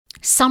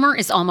Summer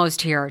is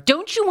almost here.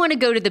 Don't you want to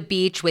go to the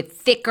beach with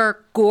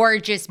thicker,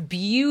 gorgeous,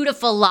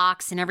 beautiful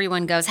locks and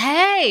everyone goes,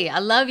 "Hey, I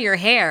love your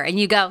hair." And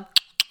you go,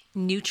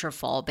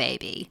 "Nutrafol,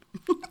 baby."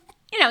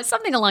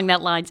 Something along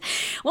that lines.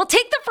 Well,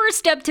 take the first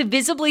step to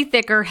visibly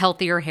thicker,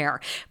 healthier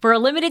hair. For a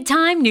limited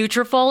time,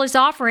 Nutrafol is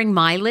offering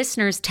my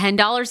listeners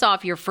 $10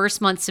 off your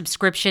first month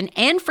subscription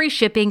and free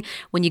shipping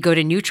when you go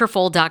to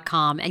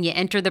Nutrafol.com and you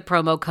enter the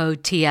promo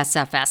code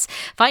TSFS.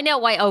 Find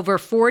out why over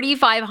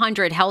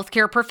 4,500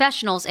 healthcare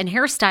professionals and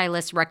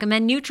hairstylists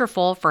recommend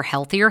Nutrafol for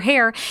healthier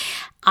hair.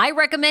 I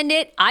recommend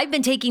it. I've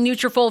been taking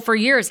Nutrafol for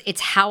years.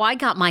 It's how I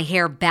got my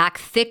hair back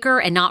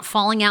thicker and not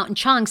falling out in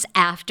chunks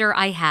after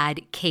I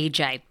had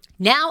KJ.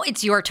 Now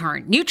it's your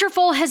turn.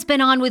 Nutrafol has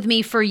been on with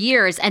me for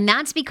years, and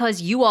that's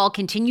because you all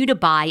continue to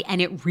buy,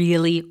 and it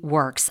really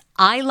works.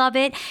 I love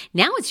it.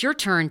 Now it's your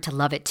turn to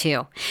love it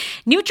too.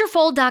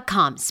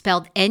 Nutrafol.com,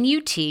 spelled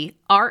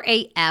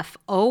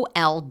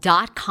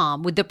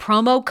Nutrafol.com with the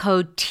promo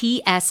code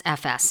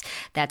TSFS.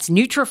 That's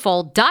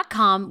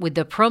Nutrafol.com with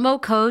the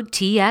promo code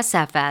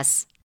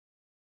TSFS.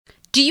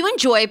 Do you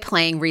enjoy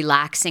playing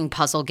relaxing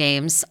puzzle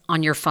games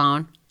on your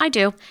phone? I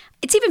do.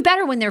 It's even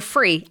better when they're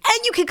free, and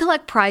you can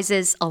collect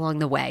prizes along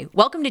the way.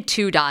 Welcome to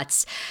Two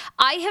Dots.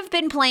 I have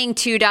been playing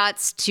Two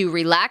Dots to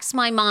relax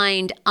my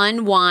mind,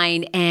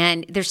 unwind,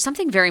 and there's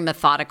something very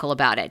methodical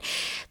about it.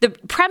 The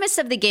premise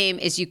of the game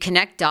is you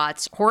connect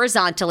dots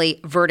horizontally,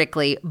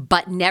 vertically,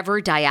 but never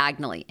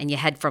diagonally, and you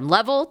head from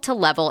level to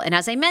level. And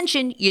as I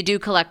mentioned, you do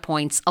collect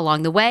points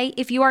along the way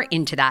if you are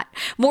into that.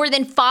 More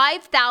than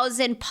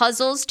 5,000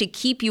 puzzles to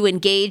keep you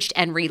engaged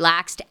and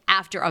relaxed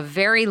after a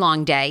very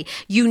long day.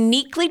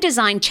 Uniquely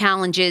designed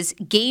challenges,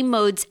 game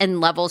modes, and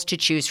levels to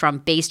choose from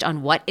based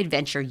on what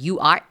adventure you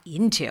are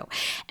into.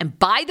 And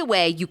by the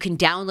way, you can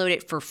download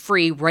it for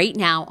free right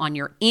now on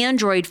your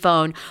Android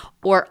phone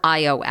or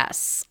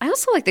iOS. I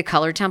also like the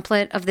color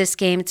template of this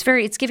game.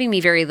 It's giving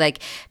me very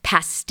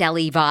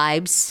pastel-y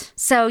vibes.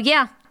 So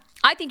yeah,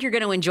 I think you're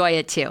going to enjoy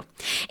it too.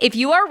 If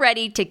you are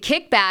ready to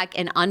kick back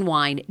and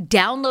unwind,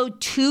 download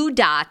Two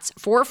Dots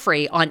for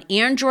free on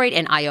Android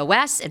and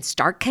iOS and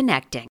start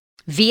connecting.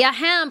 Via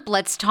Hemp,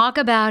 let's talk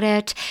about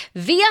it.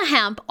 Via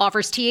Hemp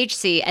offers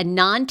THC and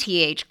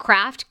non-TH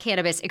craft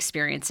cannabis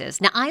experiences.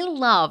 Now, I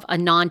love a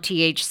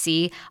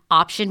non-THC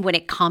option when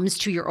it comes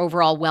to your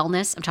overall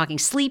wellness. I'm talking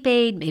sleep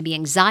aid, maybe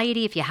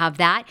anxiety if you have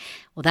that.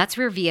 Well, that's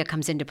where Via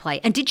comes into play.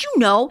 And did you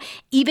know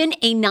even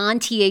a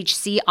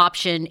non-THC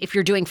option, if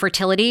you're doing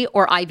fertility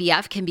or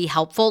IVF, can be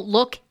helpful?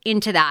 Look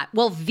into that.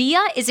 Well, Via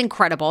is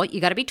incredible.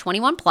 You got to be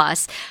 21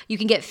 plus. You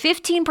can get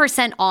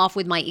 15% off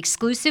with my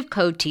exclusive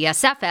code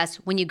TSFS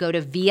when you go to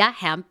Via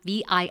Hemp,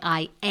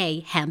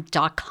 VIIA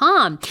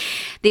hemp.com.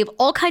 They have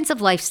all kinds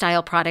of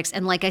lifestyle products.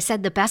 And like I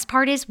said, the best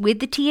part is with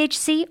the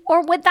THC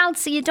or without,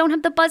 so you don't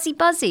have the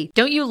buzzy.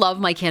 Don't you love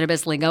my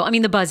cannabis lingo? I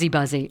mean, the buzzy.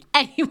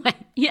 Anyway,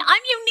 I'm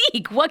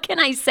unique. What can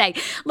I say?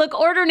 Look,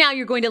 order now.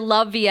 You're going to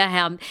love Via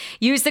Hemp.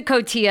 Use the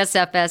code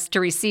TSFS to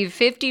receive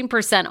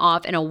 15%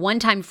 off and a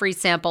one-time free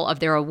sample of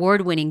their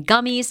award-winning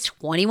gummies,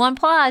 21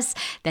 plus.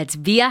 That's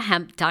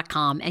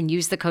viahemp.com, and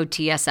use the code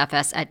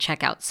TSFS at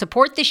checkout.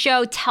 Support the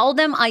show. Tell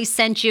them I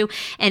sent you,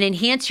 and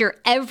enhance your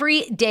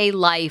everyday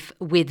life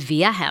with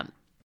Via Hemp.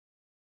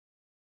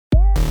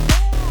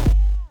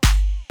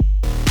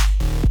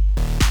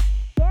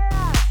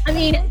 I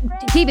mean,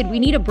 David, we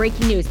need a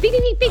breaking news. Beep,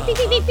 beep, beep, beep,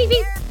 beep, beep, beep,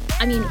 beep.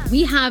 I mean,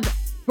 we have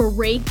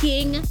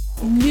breaking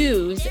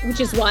news,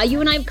 which is why you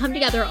and I have come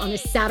together on a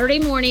Saturday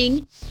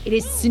morning. It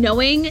is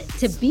snowing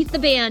to beat the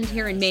band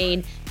here in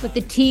Maine, but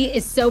the tea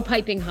is so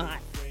piping hot.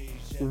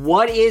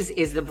 What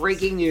is the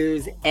breaking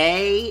news?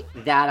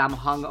 That I'm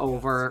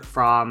hungover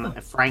from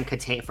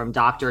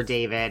Dr.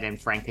 David and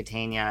Frank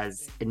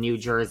Catania's New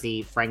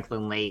Jersey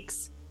Franklin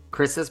Lakes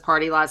Christmas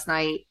party last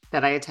night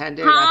that I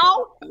attended.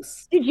 How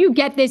did you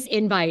get this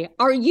invite?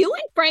 Are you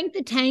and Frank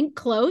the Tank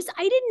close?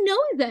 I didn't know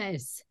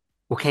this.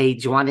 Okay,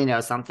 do you want to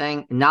know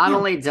something? Not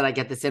only did I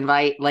get this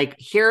invite,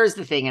 here's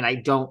the thing, and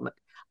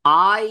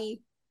I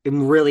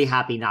am really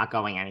happy not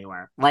going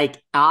anywhere.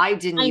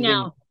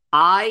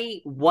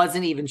 I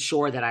wasn't even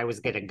sure that I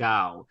was going to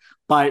go.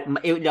 But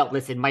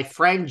listen, my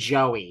friend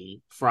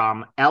Joey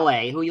from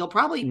LA, who you'll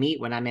probably meet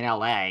when I'm in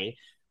LA,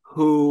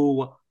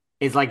 who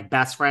is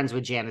best friends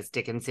with Janice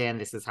Dickinson.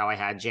 This is how I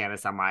had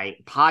Janice on my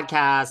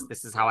podcast.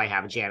 This is how I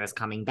have Janice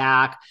coming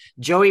back.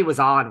 Joey was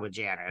on with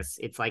Janice.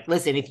 It's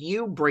listen, if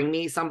you bring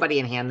me somebody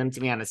and hand them to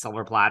me on a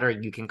silver platter,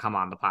 you can come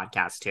on the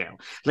podcast too.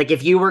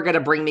 If you were going to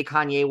bring me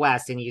Kanye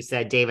West and you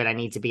said, David, I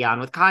need to be on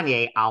with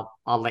Kanye, I'll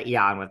let you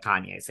on with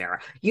Kanye, Sarah.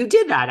 You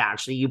did that,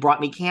 actually. You brought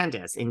me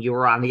Candace and you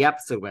were on the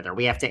episode with her.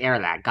 We have to air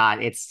that.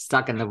 God, it's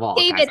stuck in the vault.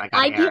 David,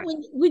 guys,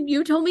 when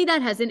you told me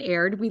that hasn't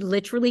aired, we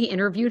literally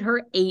interviewed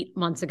her 8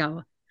 months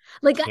ago.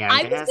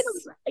 Yes.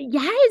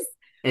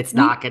 It's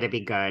not going to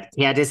be good.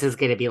 This is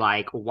going to be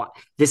what?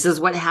 This is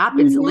what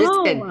happens. No.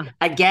 Listen,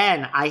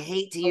 again, I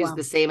hate to use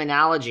the same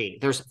analogy.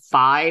 There's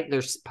five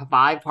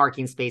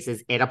parking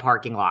spaces in a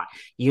parking lot.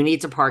 You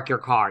need to park your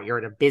car. You're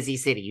in a busy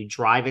city. You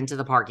drive into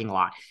the parking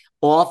lot.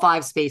 All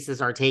 5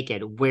 spaces are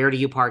taken. Where do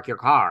you park your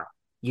car?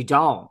 You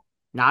don't.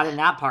 Not in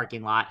that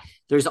parking lot.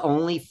 There's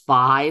only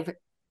 5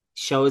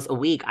 shows a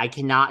week. I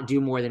cannot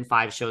do more than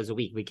 5 shows a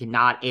week. We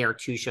cannot air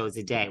 2 shows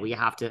a day. We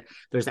have to,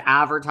 there's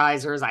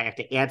advertisers. I have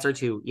to answer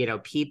to,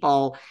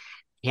 people.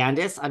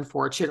 Candace,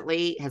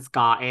 unfortunately, has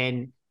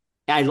gotten.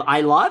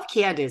 I love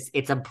Candace.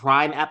 It's a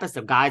prime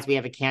episode. Guys, we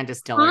have a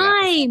Candace Dillard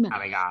episode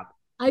coming up.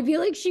 I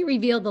feel like she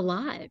revealed a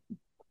lot.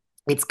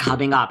 It's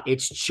coming up.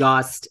 It's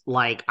just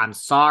like, I'm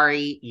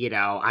sorry,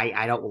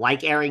 I don't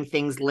like airing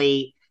things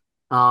late.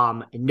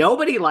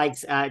 Nobody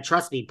likes,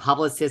 trust me,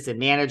 publicists and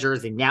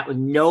managers and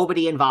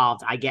nobody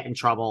involved. I get in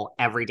trouble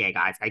every day,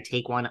 guys. I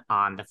take one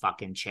on the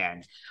fucking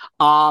chin.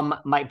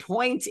 My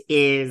point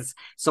is,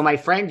 so my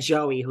friend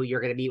Joey, who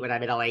you're going to meet when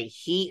I'm in LA,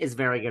 he is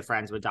very good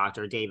friends with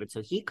Dr. David.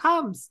 So he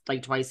comes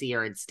like twice a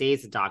year and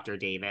stays at Dr.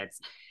 David's.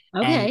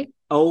 Okay.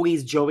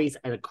 And Joey's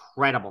an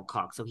incredible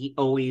cook. So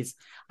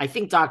I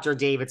think Dr.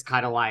 David's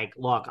kind of like,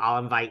 look,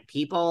 I'll invite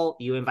people,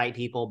 you invite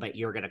people, but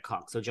you're going to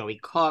cook. So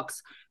Joey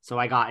cooks. So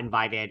I got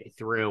invited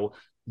through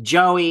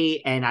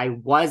Joey and I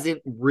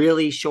wasn't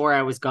really sure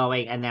I was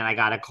going. And then I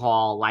got a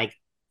call, like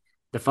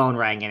the phone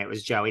rang and it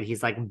was Joey. And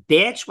he's like,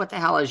 bitch, what the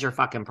hell is your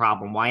fucking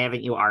problem? Why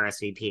haven't you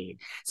RSVP'd?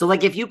 So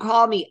like, if you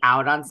call me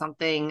out on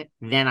something,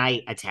 then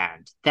I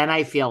attend. Then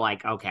I feel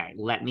like, okay,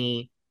 let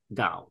me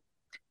go.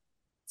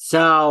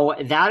 So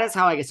that is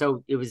how I guess.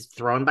 So it was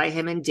thrown by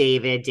him and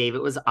David. David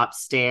was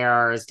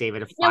upstairs.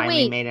 David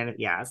finally made it.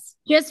 Yes.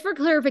 Just for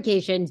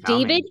clarification,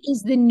 David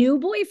is the new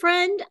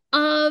boyfriend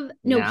of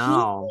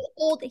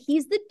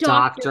he's the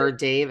Dr.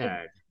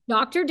 David.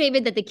 Dr.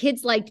 David that the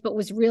kids liked, but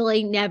was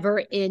really never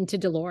into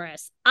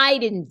Dolores. I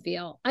didn't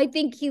feel. I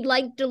think he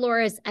liked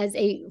Dolores as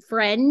a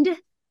friend.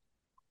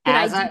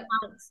 As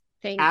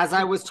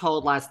I was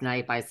told last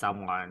night by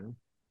someone,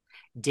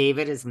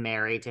 David is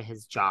married to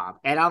his job.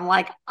 And I'm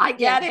like, I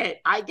get it.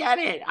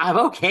 I'm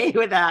okay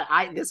with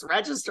that. This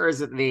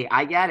registers with me.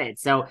 I get it.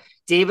 So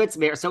David's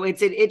married. So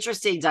it's an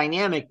interesting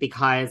dynamic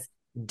because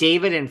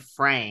David and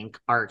Frank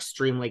are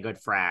extremely good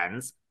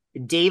friends.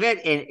 David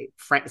and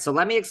Frank. So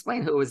let me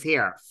explain who was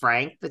here.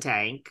 Frank the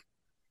Tank,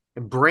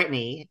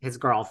 Brittany, his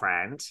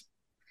girlfriend,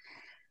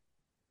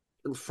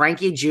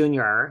 Frankie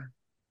Jr.,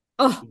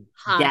 oh,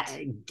 hot.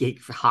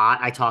 Hot.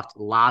 I talked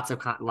lots of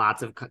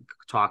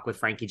talk with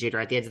Frankie Jr.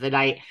 at the end of the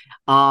night.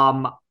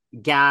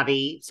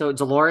 Gabby. So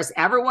Dolores,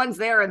 everyone's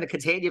there in the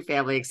Catania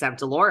family except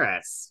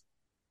Dolores.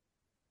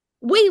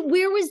 Wait,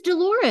 where was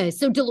Dolores?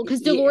 So because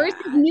Dolores'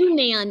 new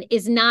man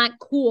is not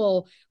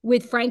cool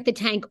with Frank the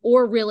Tank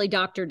or really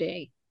Dr.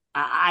 D.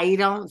 I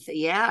don't.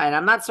 And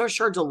I'm not so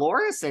sure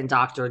Dolores and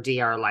Dr.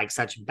 D are like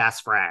such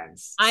best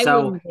friends. I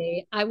wouldn't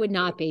be. I would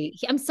not be.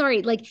 I'm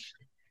sorry. Like,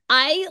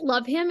 I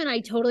love him and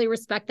I totally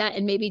respect that.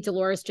 And maybe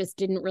Dolores just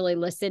didn't really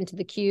listen to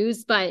the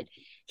cues, but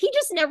he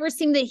just never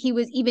seemed that he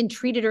was even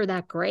treated her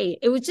that great.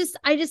 It was just,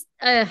 I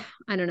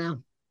don't know.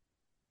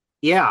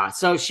 Yeah.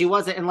 So she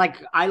wasn't, and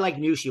like, I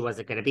knew she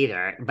wasn't going to be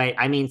there, but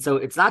I mean, so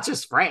it's not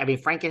just Frank. I mean,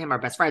 Frank and him are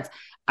best friends.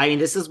 I mean,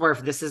 this is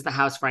the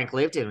house Frank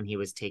lived in when he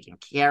was taken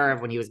care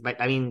of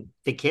but I mean,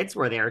 the kids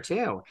were there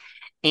too.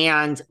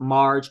 And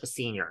Marge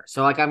Sr.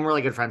 So like, I'm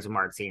really good friends with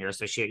Marge Sr.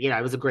 So she,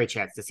 it was a great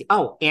chance to see.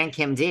 Oh, and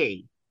Kim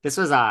D. This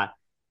was I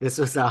know.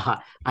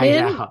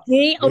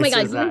 Oh my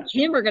God, you and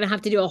Kim are going to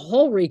have to do a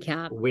whole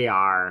recap. We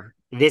are.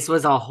 This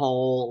was a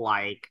whole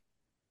like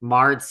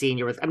Marge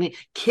Sr.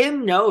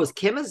 Kim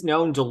has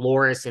known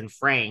Dolores and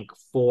Frank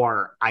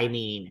for, I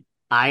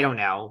don't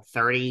know,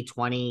 30,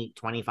 20,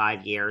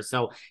 25 years.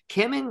 So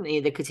Kim and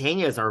the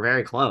Catanias are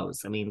very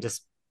close. I mean,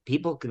 just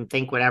people can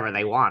think whatever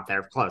they want.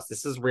 They're close.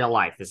 This is real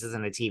life. This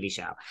isn't a TV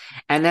show.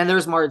 And then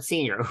there's Marge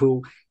Sr.,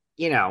 who,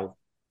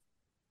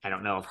 I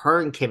don't know if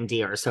her and Kim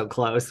D are so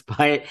close,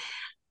 but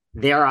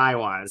there I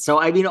was. So,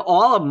 I mean,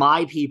 all of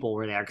my people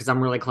were there because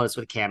I'm really close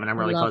with Kim and I'm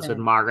really close with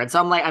Margaret. So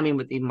I'm like,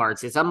 with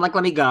Marcy. So I'm like,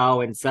 let me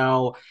go. And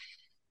so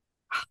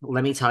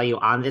let me tell you,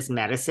 on this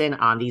medicine,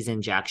 on these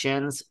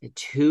injections,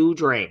 2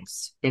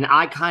 drinks. And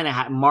I kind of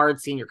had, Marge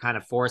Sr. kind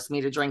of forced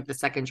me to drink the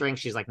second drink.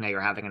 She's like, no, you're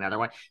having another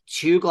one.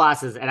 2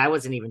 glasses. And I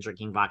wasn't even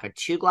drinking vodka.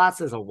 2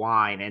 glasses of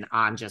wine. And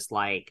I'm just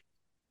like,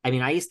 I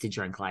used to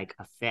drink like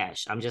a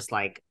fish. I'm just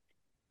like,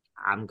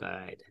 I'm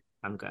good.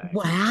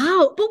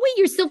 Wow. But wait,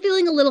 you're still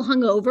feeling a little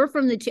hungover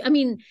from the 2. I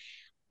mean,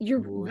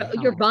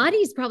 your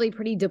body's probably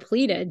pretty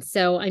depleted.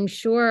 So I'm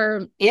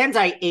sure. And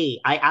I ate.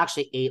 I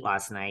actually ate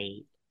last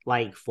night.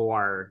 I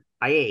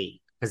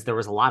ate because there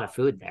was a lot of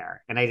food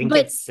there and I didn't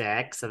get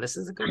sick. So this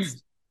is a good.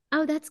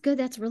 Oh, that's good.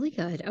 That's really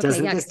good. Okay,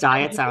 doesn't this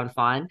diet sound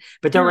fun?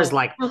 But there was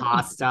like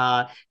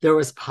pasta. There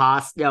was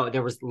pasta. No,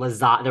 there was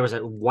lasagna. There was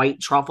a white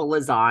truffle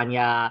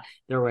lasagna.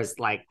 There was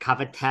like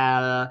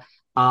cavatelli.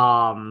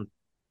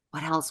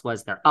 What else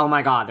was there? Oh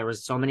my God, there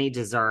was so many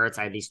desserts.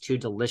 I had these 2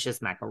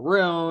 delicious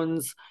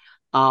macaroons.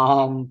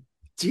 Do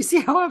you see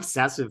how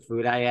obsessed with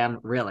food I am?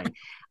 Really?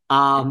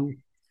 I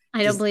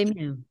don't blame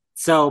you.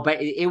 So,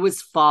 but it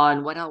was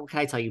fun. What else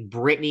can I tell you?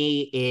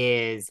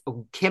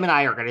 Kim and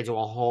I are going to do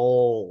a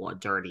whole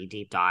dirty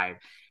deep dive.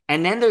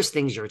 And then there's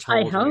things you're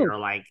told where you're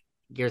like,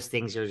 there's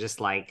things you're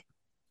just like,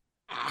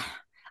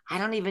 I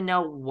don't even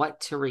know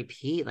what to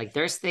repeat. Like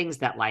there's things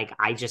that like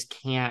I just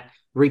can't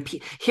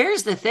repeat.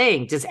 Here's the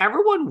thing. Does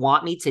everyone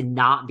want me to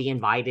not be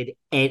invited?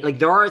 And like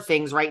there are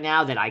things right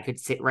now that I could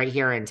sit right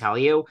here and tell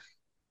you,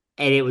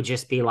 and it would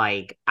just be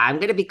like, I'm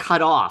gonna be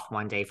cut off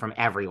one day from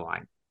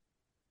everyone.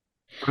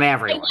 From I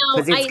everyone. know.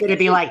 Because it's gonna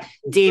be like,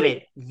 It's like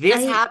David, this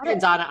I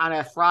happens on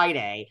a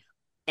Friday,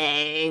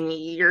 and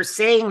you're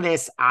saying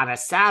this on a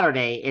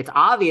Saturday. It's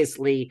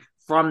obviously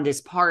from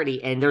this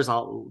party, and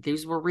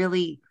these were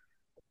really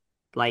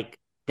like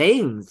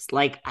things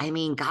like I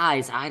mean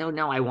guys I don't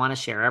know I want to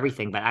share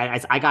everything but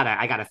I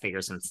gotta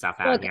figure some stuff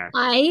out look. here.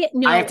 I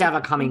I have know to have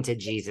a coming to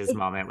Jesus it's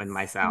moment with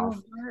myself.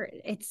 so hard.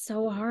 It's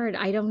so hard.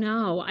 I don't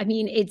know. I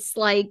mean, it's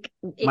like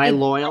My I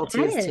loyalty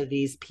get is to it.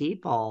 these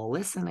people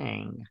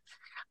listening.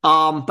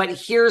 But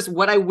here's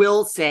what I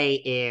will say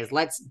is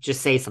let's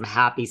just say some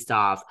happy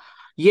stuff.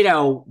 You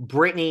know,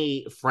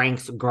 Brittany,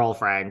 Frank's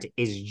girlfriend,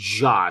 is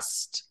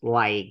just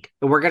like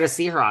we're gonna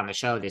see her on the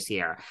show this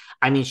year.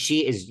 I mean,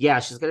 she's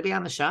gonna be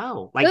on the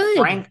show. Like Good,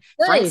 Frank's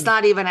good.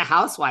 not even a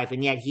housewife,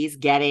 and yet he's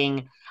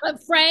getting. But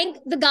Frank,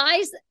 the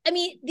guys, I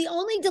mean, the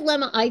only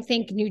dilemma I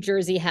think New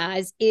Jersey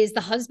has is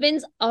the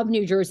husbands of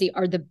New Jersey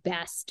are the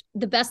best,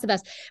 the best, the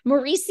best.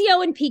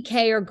 Mauricio and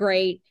PK are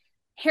great.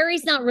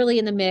 Harry's not really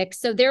in the mix.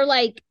 So they're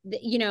like,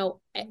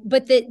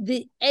 but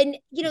and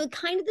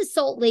kind of the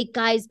Salt Lake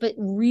guys, but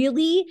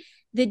really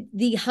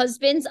the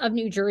husbands of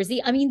New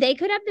Jersey, I mean, they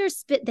could have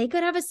they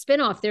could have a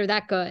spinoff. They're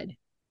that good.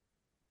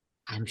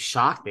 I'm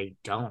shocked they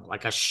don't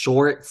like a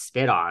short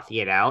spit off,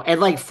 you know? And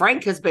like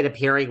Frank has been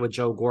appearing with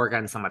Joe Gorga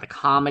on some of the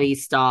comedy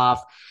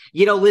stuff.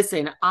 You know,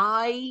 listen,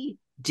 I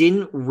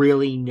didn't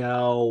really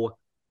know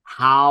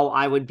how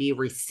I would be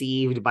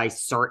received by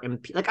certain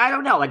like I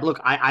don't know. Like, look,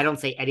 I don't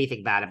say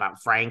anything bad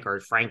about Frank or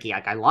Frankie.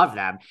 Like, I love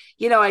them.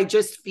 You know, I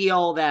just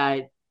feel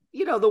that,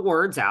 you know, the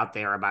words out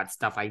there about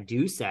stuff I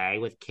do say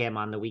with Kim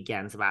on the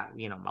weekends about,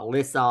 you know,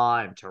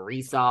 Melissa and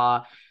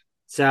Teresa.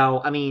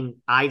 So, I mean,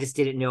 I just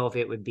didn't know if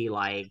it would be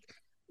like,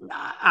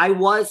 I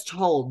was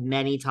told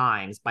many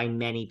times by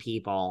many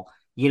people,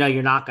 you know,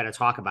 you're not going to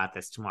talk about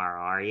this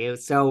tomorrow, are you?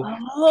 So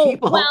Oh,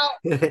 people,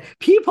 well,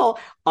 people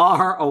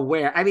are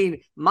aware. I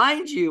mean,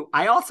 mind you,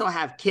 I also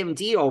have Kim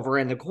D over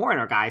in the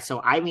corner, guys.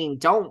 So, I mean,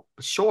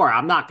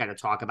 I'm not going to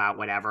talk about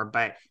whatever,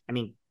 but I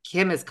mean,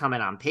 Kim is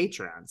coming on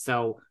Patreon.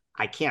 So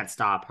I can't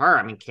stop her.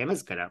 I mean, Kim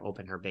is going to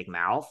open her big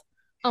mouth.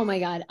 oh my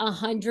God,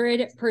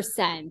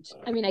 100%.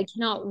 I mean, I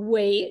cannot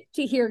wait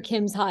to hear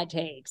Kim's hot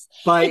takes.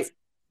 But It's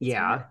yeah.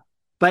 hard.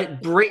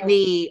 But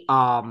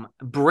So,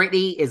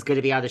 Brittany is going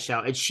to be on the show,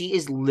 and she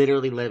is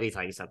literally, let me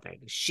tell you something.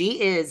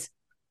 She is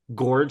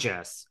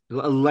gorgeous,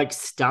 like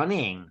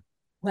stunning,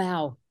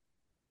 wow.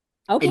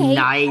 and Okay. I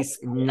don't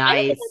think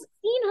nice I've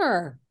seen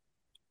her.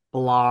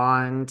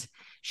 blonde.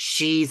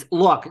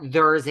 Look,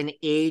 there's an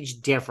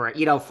age difference.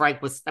 You know,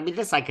 Frank was, I mean,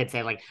 this I could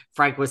say, like,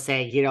 Frank was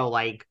saying, you know,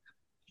 like,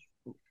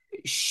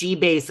 she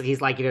basically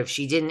he's like, you know, if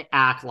she didn't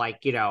act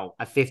like, you know,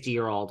 a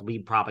 50-year-old, we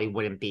probably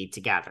wouldn't be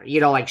together.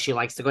 You know, like she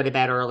likes to go to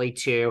bed early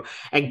too.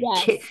 And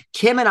Yes.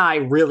 Kim and I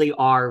really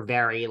are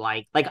very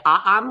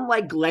I'm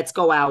like, let's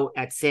go out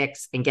at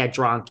 6 and get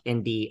drunk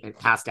and be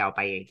passed out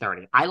by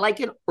 8:30. I like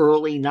an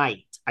early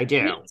night. I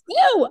Me do.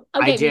 too. I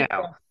Okay, me do.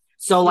 too.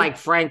 So Me like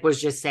Frank was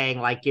just saying,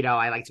 like, you know,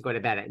 I like to go to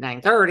bed at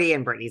 9:30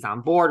 and Brittany's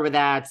on board with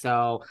that.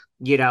 So,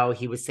 you know,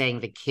 he was saying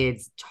the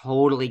kids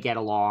totally get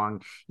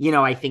along. You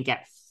know, I think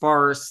at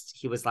first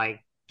he was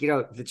like, you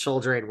know, the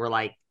children were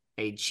like,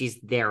 hey, she's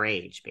their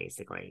age,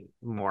 basically,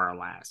 more or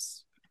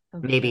less. Oh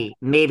my God.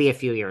 Maybe a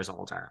few years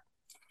older.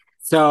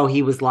 So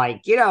he was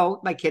like, you know,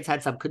 my kids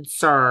had some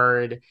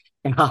concern,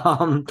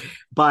 um,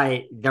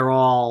 but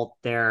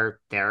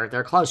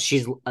they're close.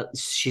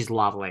 She's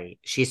lovely.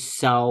 She's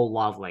so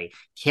lovely.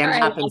 All Kim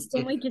right. I happens to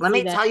can't wait to let see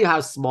me that. tell you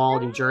how small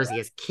New Jersey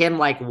is. Kim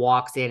like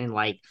walks in and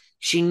like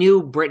she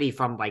knew Brittany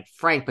from like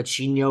Frank, but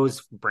she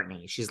knows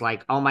Brittany. She's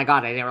like, oh my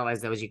God, I didn't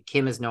realize that was you.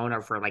 Kim has known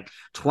her for like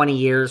 20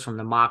 years from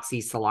the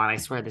Moxie salon. I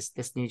swear this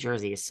New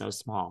Jersey is so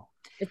small.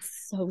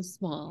 It's so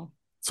small.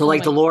 So Oh like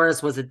my.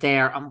 Dolores wasn't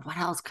there. What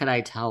else could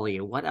I tell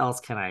you? What else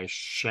can I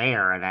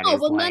share that Oh,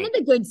 is well, none of like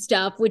the good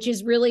stuff, which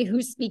is really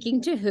who's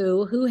speaking to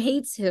who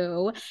hates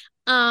who.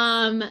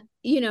 Um,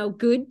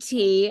 good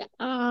tea.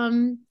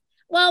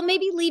 Well,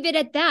 maybe leave it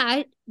at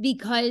that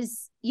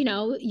because,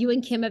 you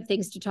and Kim have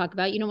things to talk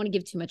about. You don't want to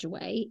give too much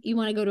away. You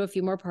want to go to a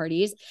few more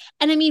parties.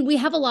 And I mean, we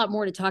have a lot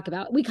more to talk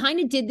about. We kind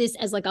of did this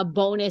as like a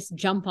bonus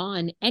jump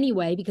on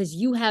anyway, because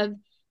you have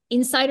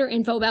insider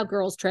info about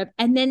girls trip.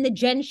 And then the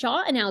Jen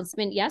Shaw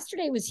announcement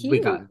yesterday was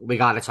huge. we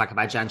got to talk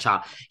about Jen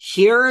Shaw.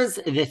 Here's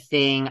the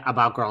thing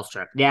about Girls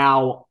Trip.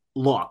 Now,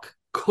 look,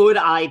 could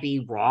I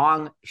be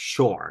wrong?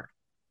 Sure,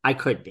 I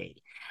could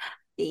be.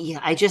 Yeah,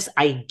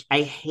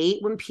 I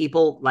hate when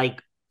people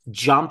like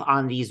jump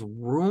on these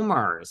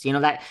rumors. You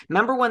know that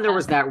remember when there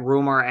was that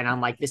rumor and I'm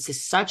like this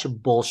is such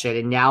bullshit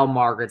and now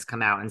Margaret's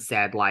come out and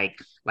said like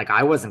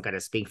I wasn't going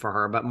to speak for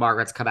her but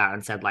Margaret's come out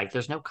and said like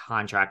there's no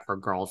contract for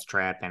Girls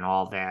Trip and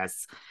all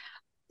this.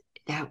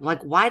 That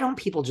like why don't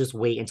people just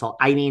wait until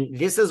I mean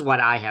this is what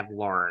I have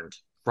learned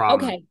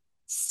from Okay.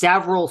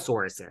 several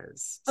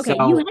sources. Okay, you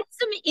So had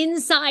some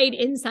inside.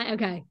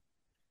 Okay.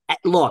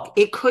 look,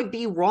 it could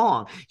be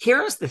wrong.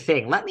 Here's the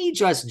thing. Let me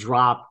just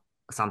drop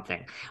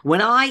something.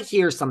 When I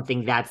hear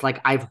something that's like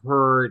I've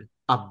heard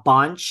a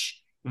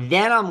bunch,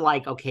 then I'm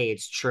like, okay,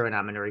 it's true, and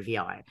I'm going to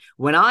reveal it.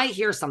 When I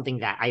hear something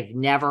that I've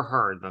never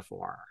heard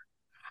before,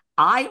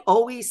 I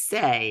always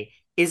say,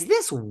 is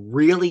this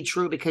really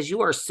true because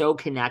you are so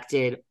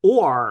connected,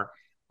 or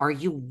are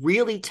you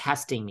really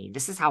testing me?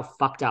 This is how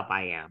fucked up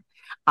I am.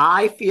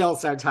 I feel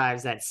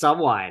sometimes that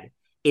someone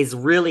is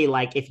really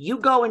like, if you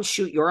go and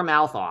shoot your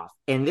mouth off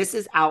and this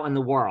is out in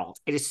the world,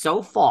 it is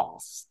so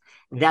false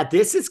that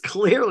this is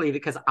clearly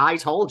because I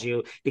told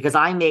you, because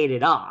I made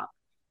it up.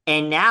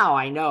 And now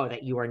I know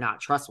that you are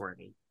not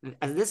trustworthy.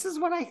 This is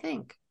what I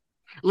think.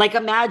 Like,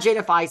 imagine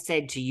if I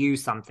said to you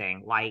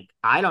something like,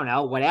 I don't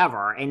know,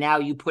 whatever, and now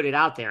you put it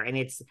out there and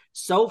it's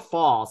so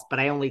false, but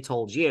I only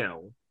told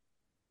you.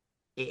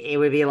 It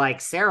would be like,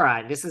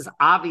 Sarah, this is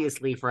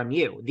obviously from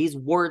you. These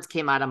words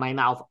came out of my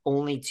mouth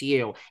only to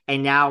you,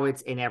 and now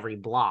it's in every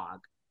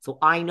blog. So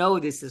I know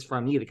this is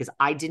from you because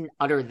I didn't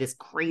utter this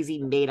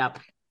crazy made up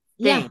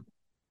Yeah. thing.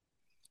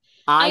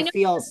 I know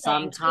feel what you're saying. I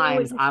know what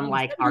sometimes you're I'm saying.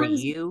 like, are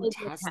Sometimes you it's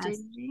a test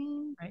testing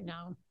me? right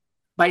now.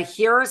 But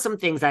here are some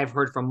things I've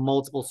heard from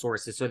multiple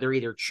sources. So they're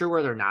either true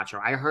or they're not true.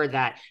 I heard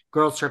that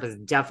Girls Trip is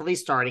definitely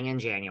starting in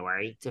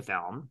January to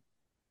film,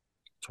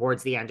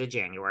 towards the end of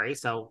January.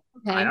 So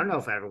I Okay. don't know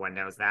if everyone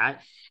knows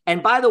that.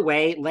 And by the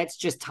way, let's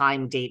just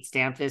time date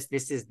stamp this.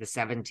 This is the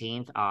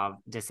 17th of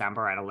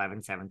December at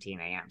 11:17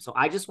 a.m. So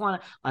I just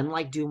want to,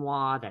 unlike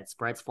Dumois that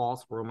spreads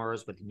false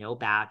rumors with no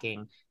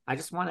backing, I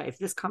just want to, if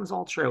this comes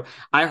all true,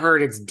 I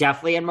heard it's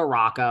definitely in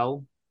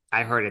Morocco.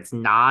 I heard it's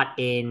not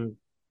in,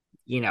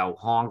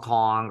 Hong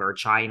Kong or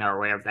China or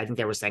whatever. I think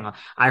they were saying,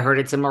 I heard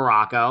it's in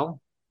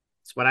Morocco.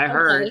 That's what I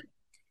heard. Okay.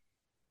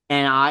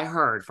 And I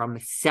heard from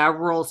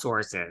several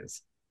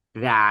sources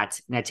that,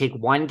 now take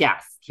one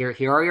guess. Here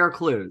are your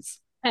clues.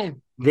 Okay.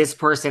 This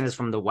person is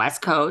from the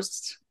West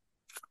Coast.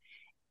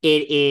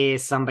 It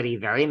is somebody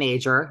very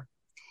major.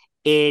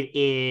 It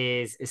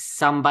is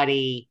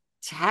somebody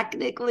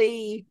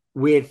technically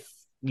with,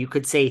 you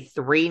could say,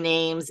 three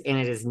names, and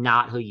it is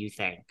not who you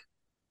think.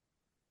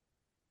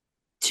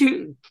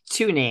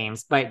 Two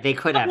names, but they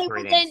could have Okay,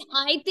 three well then names.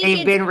 I think They've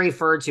it's been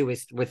referred to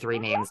as with three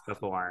names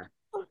before.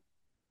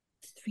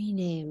 three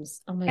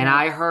names. Oh my And God.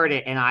 I heard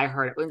it, and I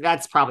heard it.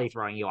 That's probably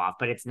throwing you off,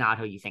 but it's not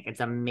who you think. It's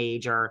a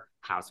major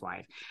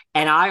housewife.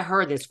 And I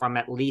heard this from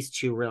at least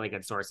two really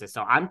good sources.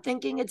 So I'm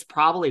thinking it's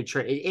probably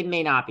true. It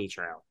may not be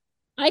true.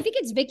 I think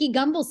it's Vicky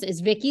Gumbels.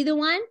 Is Vicky the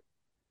one?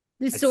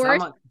 The It's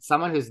source?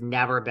 someone who's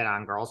never been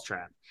on Girls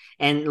Trip.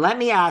 And let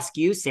me ask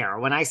you, Sarah,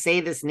 when I say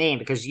this name,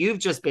 because you've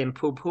just been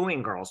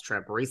poo-pooing Girls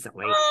Trip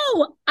recently.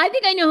 Oh, I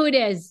think I know who it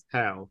is.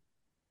 Who?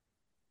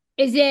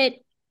 Is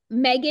it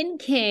Megan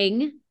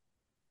King?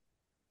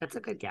 That's a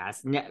good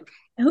guess.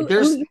 Who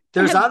There's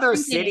have other three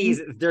names?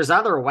 cities, there's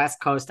other West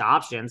Coast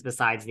options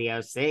besides the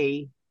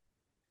OC.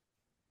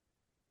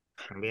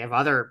 And we have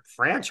other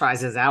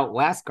franchises out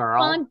west, Well,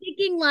 girl. I'm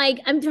thinking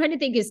I'm trying to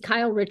think, is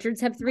Kyle Richards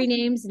have three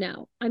names?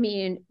 No. I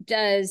mean,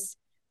 does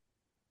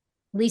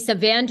Lisa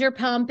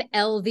Vanderpump,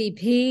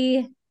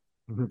 LVP?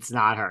 It's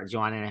not her. Do you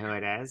want to know who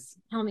it is?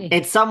 Tell me.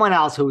 It's someone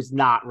else who's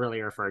not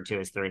really referred to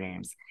as three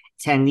names.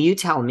 Can you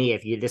tell me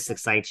if this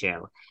excites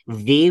you?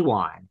 The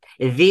one,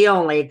 the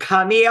only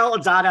Camille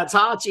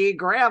Donatacci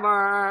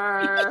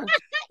Grammar.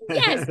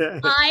 Yes,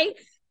 I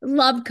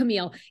love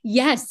Camille.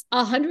 Yes,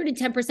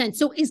 110%.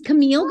 So is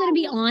Camille going to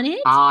be on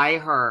it? I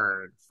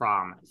heard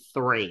from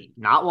three,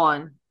 not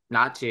one,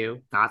 not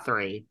two, not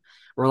three,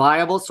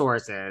 reliable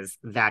sources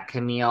that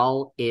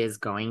Camille is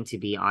going to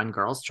be on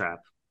Girls Trip.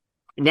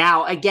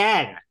 Now,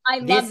 again, I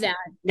love that.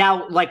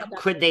 Now, like,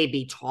 could they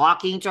be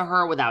talking to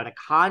her without a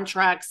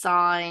contract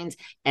signed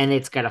and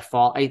it's going to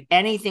fall?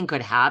 Anything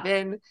could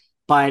happen,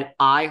 but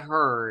I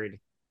heard.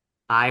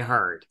 Okay,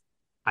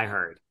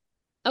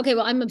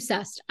 well, I'm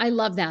obsessed. I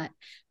love that.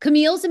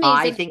 Camille's amazing.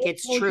 I think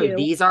it's true. You.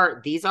 These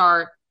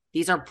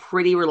are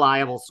pretty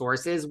reliable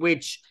sources,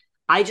 which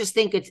I just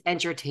think it's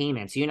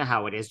entertainment. So you know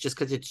how it is. Just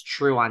because it's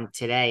true on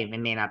today, it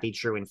may not be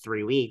true in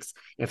 3 weeks.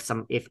 If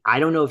I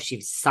don't know if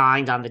she's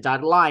signed on the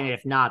dotted line, and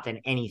if not, then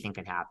anything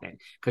could happen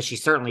because she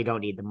certainly don't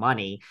need the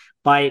money.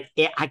 But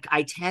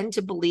I tend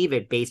to believe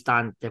it based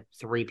on the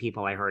three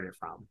people I heard it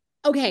from.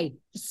 Okay,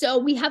 so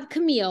we have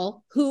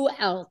Camille. Who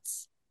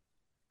else?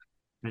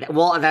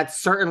 Well,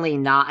 that's certainly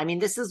not. I mean,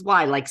 this is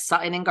why, like,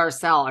 Sutton and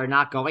Garcelle are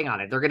not going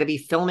on it. They're going to be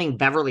filming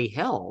Beverly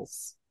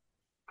Hills,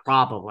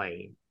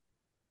 probably,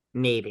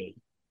 maybe.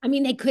 I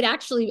mean, they could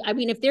actually. I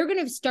mean, if they're going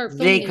to start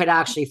filming, they could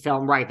actually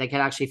film. Right, they could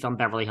actually film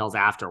Beverly Hills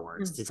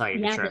afterwards. To tell you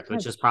the truth,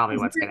 which is probably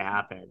what's going to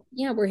happen.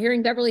 Yeah, we're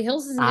hearing Beverly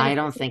Hills isn't. I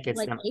don't think it's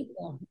like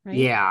April,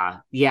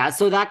 right? Yeah.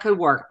 So that could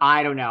work.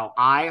 I don't know.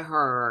 I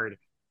heard,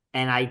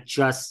 and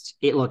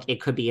it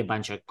could be a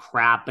bunch of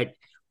crap, but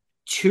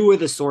two of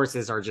the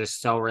sources are just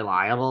so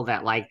reliable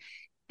that, like,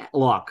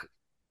 look,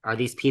 Are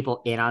these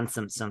people in on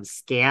some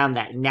scam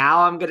that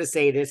now I'm going to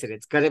say this and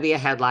it's going to be a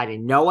headline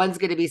and no one's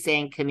going to be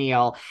saying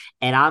Camille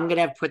and I'm going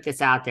to put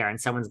this out there and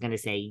someone's going to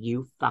say,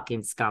 you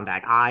fucking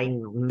scumbag.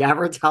 I'm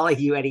never telling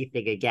you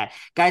anything again.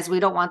 Guys, we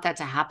don't want that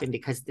to happen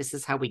because this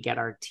is how we get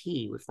our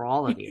tea for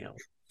all of you.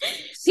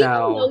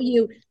 People know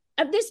you.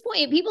 At this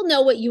point, people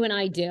know what you and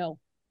I do.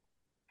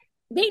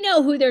 They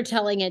know who they're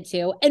telling it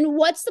to. And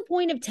what's the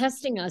point of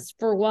testing us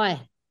for what?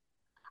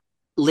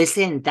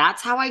 Listen,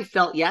 that's how I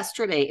felt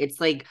yesterday.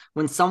 It's like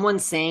when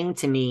someone's saying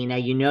to me, now,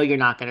 you're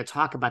not going to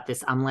talk about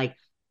this. I'm like,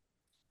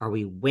 are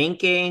we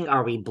winking?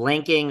 Are we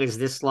blinking? Is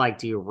this like,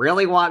 do you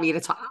really want me to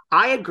talk?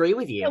 I agree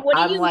with you. Yeah,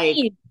 what do you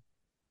mean?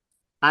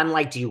 I'm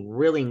like, do you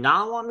really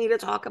not want me to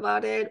talk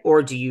about it?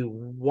 Or do you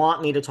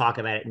want me to talk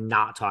about it and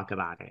not talk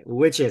about it?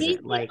 Which is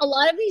it? Like, a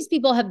lot of these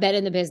people have been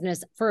in the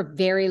business for a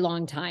very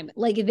long time.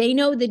 Like they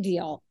know the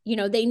deal.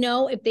 They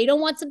know if they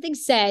don't want something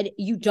said,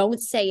 you don't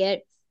say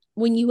it.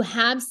 When you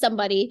have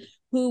somebody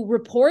who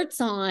reports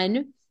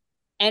on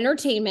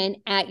entertainment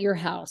at your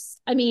house.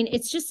 I mean,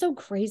 it's just so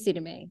crazy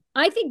to me.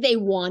 I think they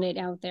want it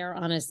out there,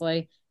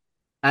 honestly.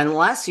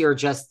 Unless you're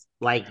just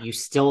like, you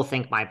still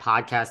think my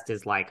podcast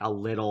is like a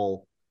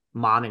little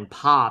mom and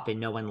pop and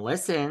no one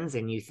listens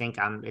and you think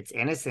it's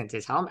innocent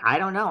as hell. I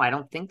don't know. I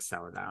don't think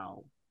so,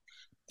 though.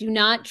 Do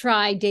not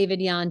try David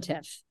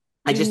Yontif.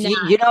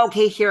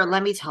 Okay, here,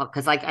 let me tell,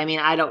 because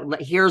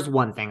here's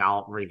one thing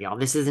I'll reveal.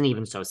 This isn't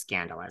even so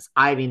scandalous.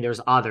 I mean, there's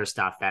other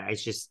stuff that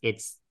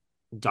it's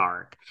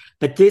dark.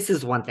 But this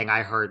is one thing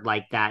I heard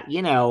like that,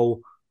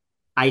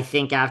 I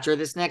think after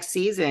this next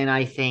season,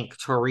 I think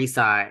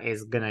Teresa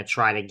is going to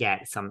try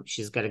to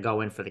she's going to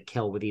go in for the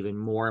kill with even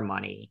more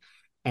money.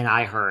 And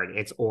I heard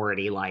it's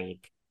already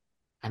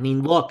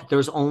look,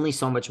 there's only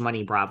so much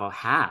money Bravo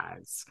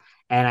has.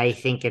 And I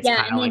think it's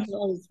kind of like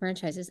all these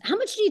franchises. How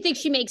much do you think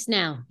she makes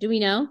now? Do we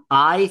know?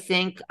 I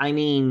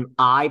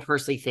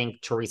personally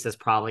think Teresa's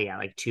probably at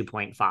like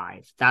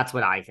 2.5. That's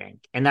what I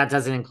think. And that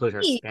doesn't include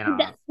her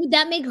spinoff. Would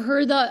that make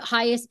her the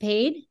highest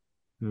paid?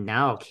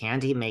 No,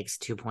 Candy makes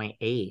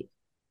 2.8.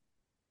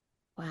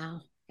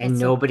 Wow.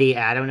 And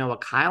I don't know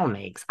what Kyle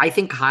makes. I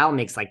think Kyle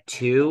makes like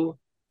 2.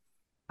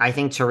 I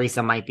think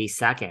Teresa might be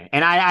second.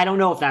 And I don't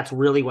know if that's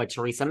really what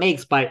Teresa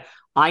makes, but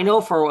I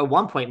know for at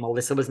one point,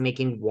 Melissa was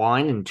making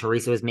 1 and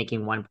Teresa was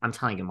making 1. I'm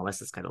telling you,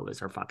 Melissa's going to lose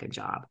her fucking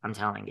job. I'm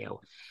telling you.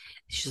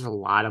 It's just a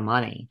lot of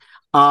money.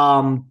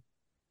 But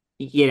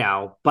I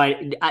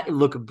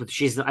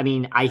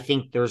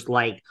think there's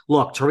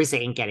look, Teresa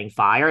ain't getting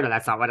fired.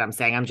 That's not what I'm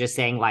saying. I'm just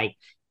saying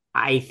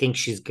I think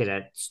she's going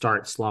to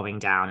start slowing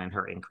down in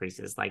her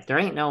increases.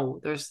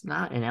 There's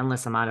not an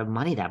endless amount of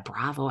money that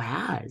Bravo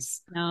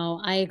has. No,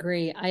 I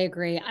agree.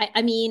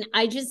 I mean,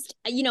 I just,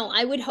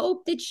 I would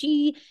hope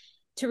that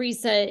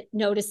Teresa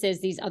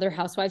notices these other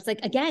housewives.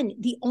 Again,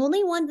 the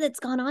only one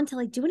that's gone on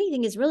to do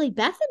anything is really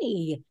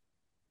Bethany.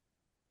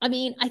 I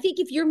mean, I think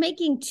if you're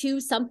making 2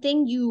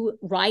 something, you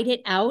ride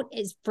it out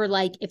is for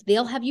if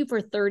they'll have you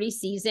for 30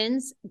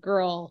 seasons,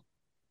 girl,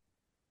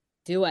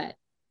 do it.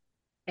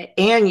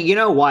 And you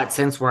know what,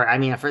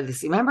 for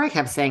this, remember I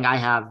kept saying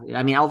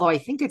although I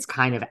think it's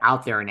kind of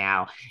out there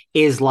now,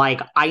 is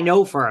I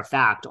know for a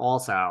fact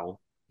also,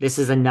 this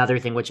is another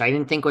thing which I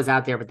didn't think was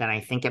out there, but then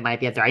I think it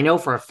might be out there. I know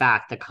for a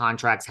fact the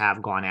contracts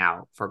have gone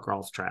out for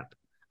Girls Trip.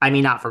 I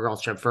mean, not for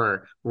Girls Trip,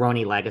 for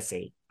Roni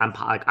Legacy.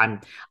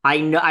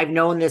 I've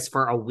known this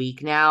for a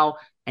week now,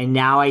 and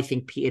now I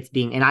think it's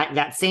being, and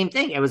that same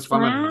thing. It was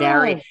from a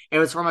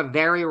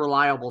very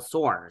reliable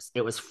source.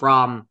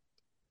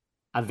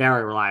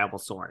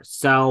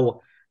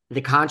 So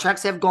the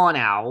contracts have gone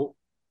out.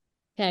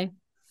 Okay.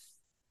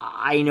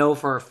 I know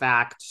for a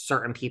fact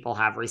certain people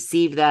have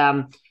received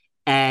them.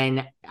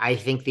 And I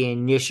think the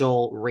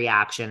initial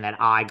reaction that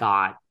I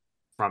got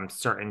from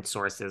certain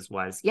sources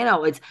was,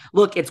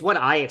 it's what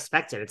I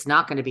expected. It's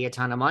not going to be a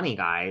ton of money,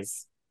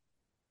 guys.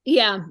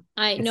 Yeah,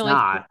 I know.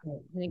 I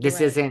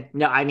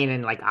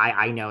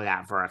know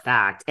that for a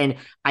fact. And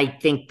I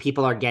think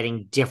people are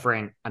getting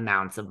different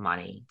amounts of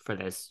money for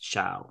this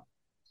show.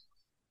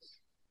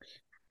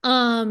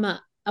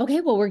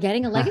 Okay, well, we're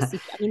getting a legacy.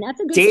 I mean, that's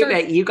a good David,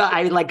 start. you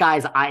got,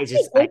 guys,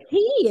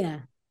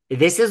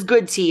 this is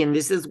good tea, and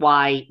this is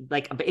why,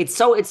 it's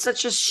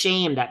such a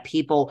shame that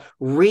people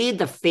read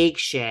the fake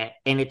shit,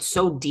 and it's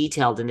so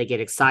detailed, and they get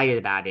excited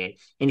about it.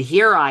 And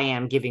here I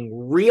am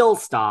giving real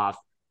stuff,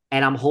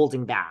 and I'm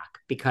holding back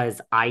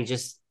because I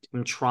just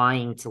am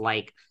trying to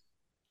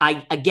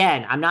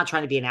I'm not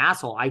trying to be an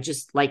asshole. I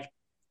just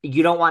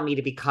you don't want me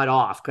to be cut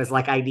off because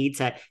I need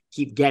to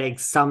keep getting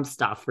some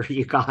stuff for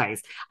you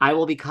guys. I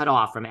will be cut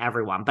off from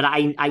everyone, but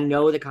I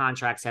know the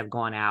contracts have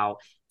gone out.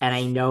 And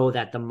I know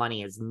that the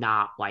money is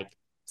not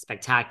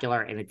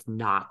spectacular and it's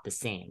not the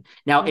same.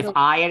 Now, if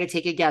I had to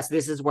take a guess,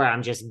 this is where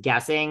I'm just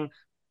guessing.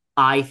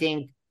 I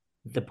think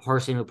the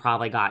person who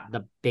probably got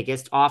the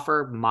biggest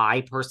offer,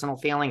 my personal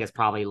feeling, is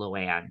probably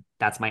Luann.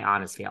 That's my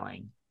honest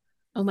feeling.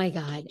 Oh my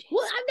God.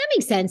 Well, that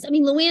makes sense. I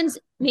mean, Luann's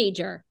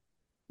major.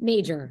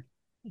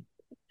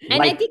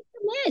 And I think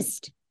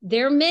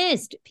they're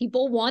missed.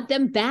 People want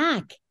them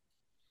back.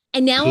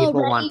 And now People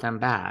want already, them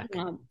back.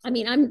 I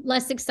mean, I'm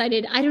less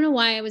excited. I don't know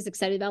why I was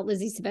excited about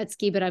Lizzie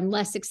Savetsky, but I'm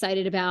less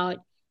excited about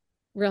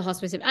Real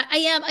Housewives. I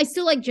am. I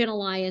still like Jenna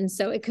Lyons,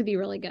 so it could be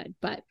really good.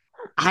 But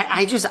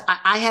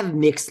I have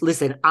mixed.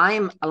 Listen,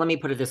 let me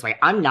put it this way.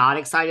 I'm not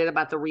excited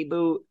about the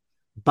reboot,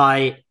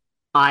 but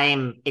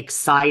I'm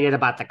excited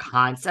about the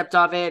concept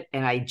of it.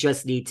 And I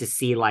just need to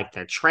see like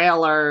the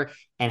trailer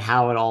and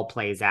how it all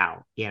plays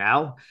out.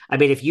 I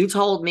mean, if you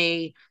told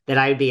me that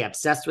I'd be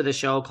obsessed with a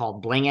show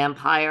called Bling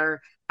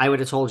Empire, I would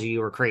have told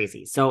you were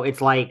crazy. So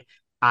it's like,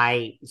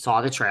 I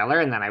saw the trailer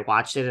and then I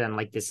watched it and I'm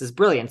like, this is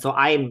brilliant. So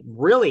I'm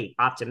really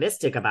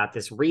optimistic about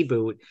this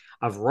reboot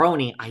of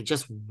Roni. I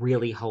just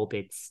really hope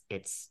it's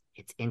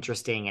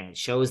interesting and it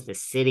shows the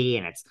city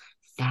and it's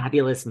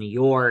fabulous New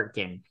York.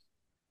 And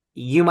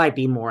you might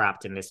be more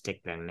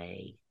optimistic than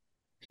me.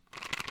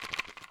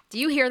 Do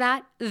you hear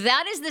that?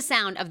 That is the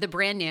sound of the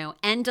brand new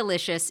and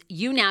delicious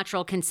Eu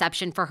Natural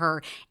Conception for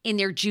Her in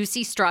their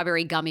juicy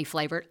strawberry gummy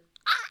flavored.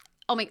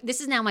 Oh my, this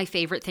is now my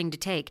favorite thing to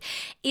take.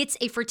 It's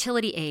a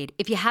fertility aid.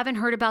 If you haven't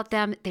heard about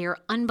them, they are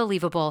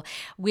unbelievable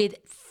with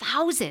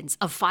thousands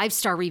of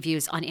 5-star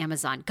reviews on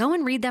Amazon. Go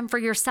and read them for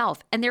yourself.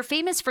 And they're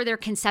famous for their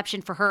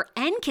Conception for Her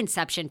and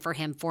Conception for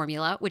Him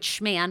formula, which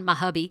Schman, my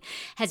hubby,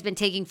 has been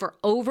taking for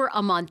over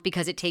a month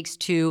because it takes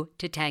two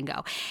to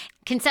tango.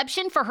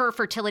 Conception for Her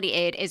fertility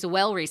aid is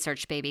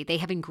well-researched, baby. They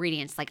have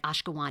ingredients like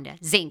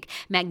ashwagandha, zinc,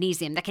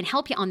 magnesium that can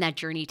help you on that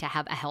journey to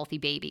have a healthy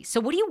baby. So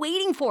what are you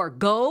waiting for?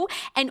 Go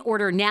and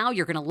order now.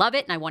 You're going to love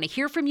it, and I want to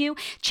hear from you.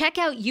 Check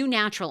out Eu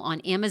Natural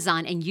on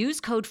Amazon and use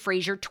code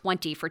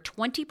Fraser20 for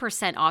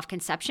 20% off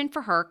Conception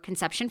for Her,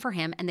 Conception for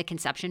Him, and the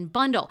Conception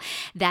Bundle.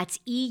 That's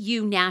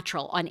EU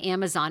Natural on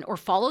Amazon, or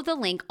follow the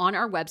link on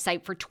our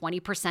website for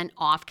 20%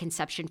 off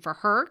Conception for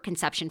Her,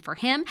 Conception for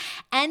Him,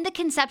 and the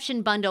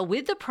Conception Bundle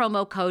with the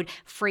promo code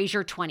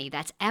Fraser20.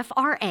 That's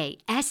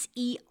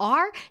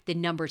Fraser, the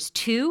numbers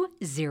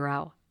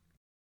 20.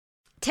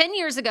 10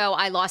 years ago,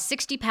 I lost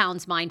 60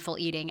 pounds mindful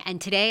eating,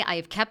 and today I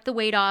have kept the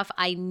weight off.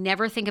 I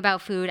never think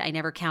about food. I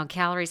never count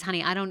calories.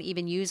 Honey, I don't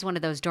even use one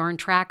of those darn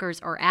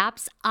trackers or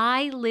apps.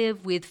 I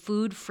live with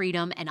food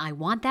freedom, and I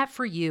want that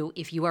for you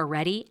if you are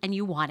ready and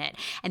you want it.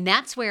 And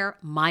that's where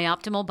My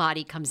Optimal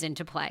Body comes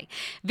into play.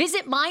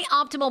 Visit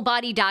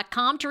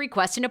myoptimalbody.com to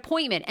request an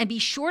appointment, and be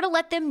sure to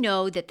let them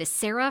know that the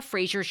Sarah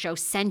Fraser Show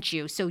sent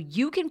you so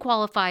you can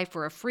qualify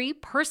for a free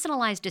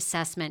personalized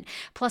assessment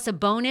plus a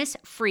bonus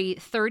free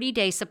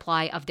 30-day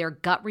supply of their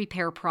gut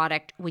repair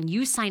product when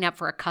you sign up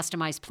for a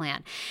customized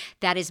plan.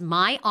 That is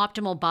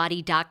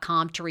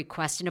myoptimalbody.com to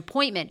request an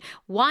appointment.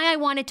 Why I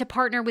wanted to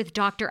partner with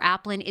Dr.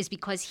 Applin is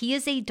because he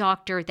is a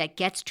doctor that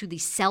gets to the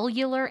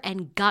cellular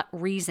and gut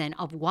reason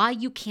of why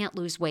you can't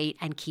lose weight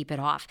and keep it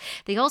off.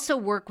 They also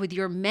work with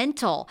your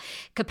mental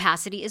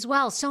capacity as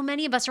well. So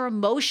many of us are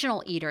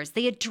emotional eaters.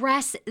 They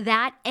address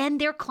that, and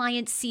their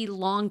clients see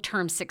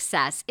long-term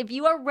success. If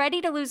you are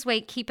ready to lose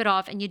weight, keep it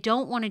off, and you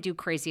don't want to do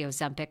crazy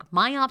Ozempic,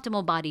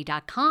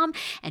 myoptimalbody.com,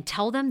 and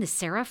tell them the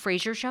Sarah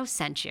Fraser Show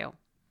sent you.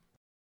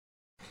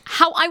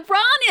 How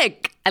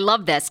ironic! I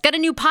love this. Got a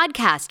new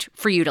podcast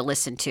for you to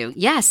listen to.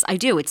 Yes, I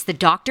do. It's the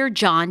Dr.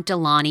 John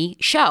Delaney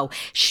Show.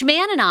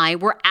 Schman and I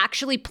were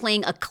actually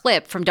playing a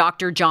clip from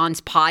Dr. John's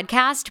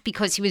podcast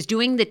because he was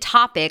doing the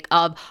topic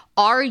of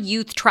are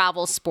youth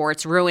travel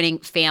sports ruining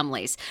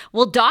families?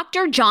 Well,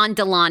 Dr. John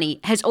Delaney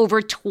has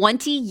over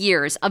 20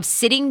 years of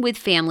sitting with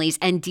families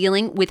and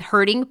dealing with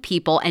hurting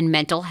people and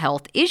mental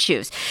health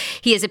issues.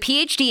 He has a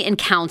PhD in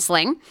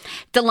counseling.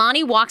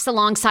 Delaney walks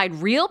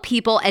alongside real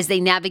people as they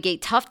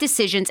navigate tough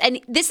decisions. And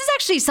this is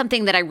actually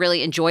something that I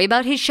really enjoy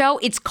about his show.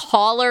 It's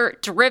caller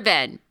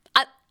driven.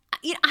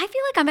 I feel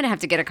like I'm going to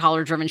have to get a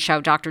caller-driven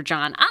show, Dr.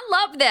 John. I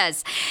love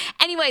this.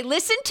 Anyway,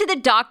 listen to the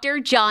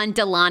Dr. John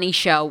Delaney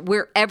Show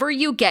wherever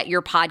you get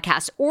your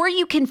podcast, or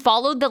you can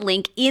follow the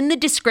link in the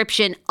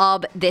description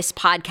of this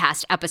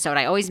podcast episode.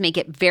 I always make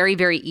it very,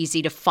 very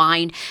easy to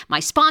find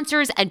my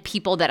sponsors and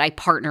people that I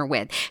partner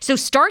with. So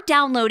start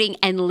downloading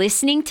and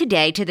listening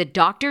today to the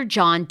Dr.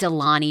 John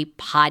Delaney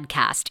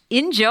podcast.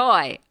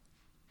 Enjoy.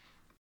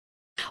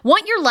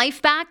 Want your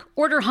life back?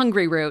 Order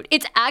Hungry Root.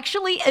 It's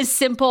actually as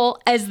simple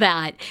as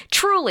that.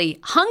 Truly,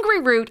 Hungry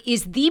Root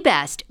is the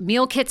best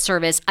meal kit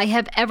service I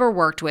have ever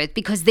worked with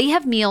because they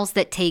have meals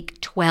that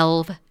take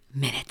 12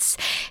 minutes.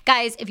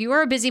 Guys, if you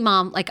are a busy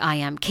mom like I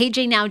am,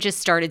 KJ now just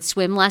started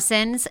swim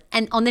lessons.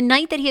 And on the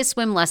night that he has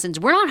swim lessons,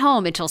 we're not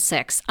home until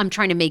 6. I'm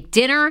trying to make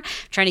dinner,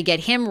 trying to get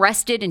him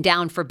rested and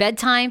down for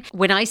bedtime.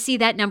 When I see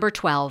that number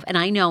 12, and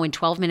I know in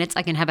 12 minutes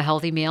I can have a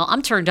healthy meal,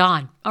 I'm turned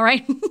on. All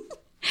right?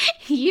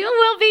 You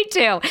will be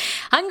too.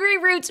 Hungry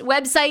Root's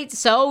website,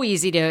 so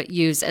easy to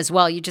use as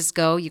well. You just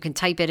go, you can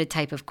type in a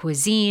type of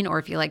cuisine, or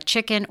if you like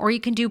chicken, or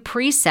you can do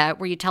preset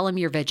where you tell them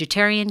you're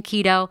vegetarian,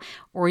 keto,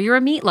 or you're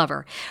a meat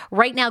lover.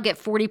 Right now, get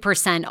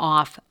 40%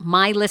 off.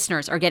 My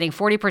listeners are getting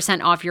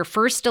 40% off your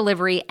first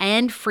delivery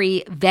and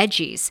free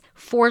veggies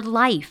for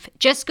life.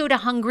 Just go to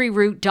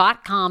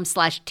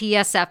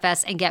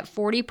hungryroot.com/TSFS and get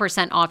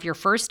 40% off your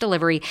first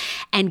delivery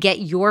and get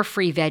your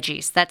free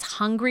veggies. That's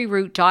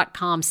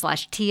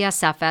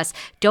hungryroot.com/TSFS.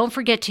 Don't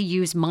forget to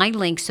use my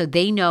link so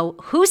they know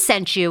who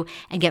sent you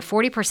and get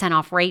 40%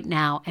 off right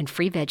now and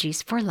free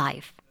veggies for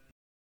life.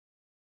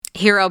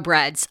 Hero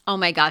breads. Oh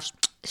my gosh.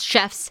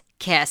 Chef's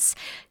kiss.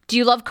 Do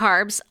you love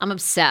carbs? I'm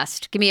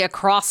obsessed. Give me a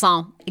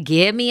croissant.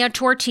 Give me a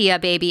tortilla,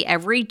 baby,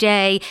 every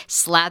day,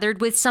 slathered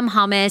with some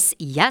hummus.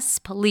 Yes,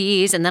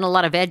 please. And then a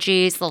lot of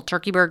veggies, a little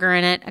turkey burger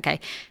in it. Okay.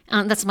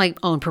 That's my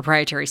own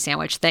proprietary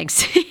sandwich.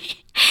 Thanks.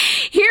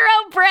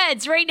 Hero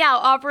Breads right now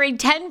offering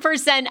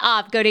 10%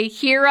 off. Go to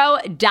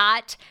hero.co.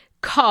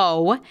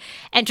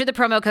 Enter the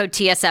promo code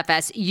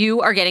TSFS.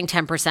 You are getting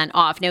 10%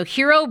 off. Now,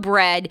 Hero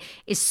Bread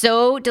is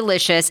so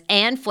delicious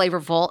and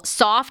flavorful,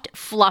 soft,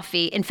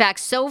 fluffy. In fact,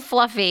 so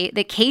fluffy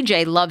that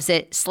KJ loves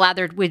it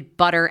slathered with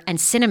butter and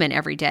cinnamon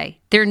every day.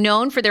 They're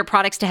known for their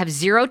products to have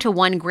 0 to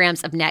 1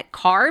 grams of net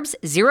carbs,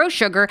 0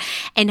 sugar,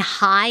 and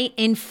high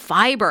in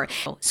fiber.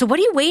 So what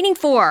are you waiting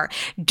for?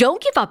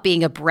 Don't give up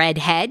being a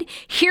breadhead.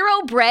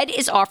 Hero Bread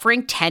is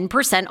offering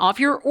 10% off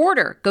your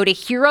order. Go to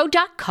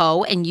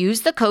hero.co and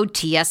use the code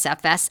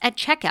TSFS at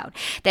checkout.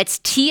 That's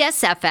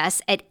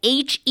TSFS at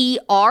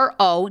HERO.CO.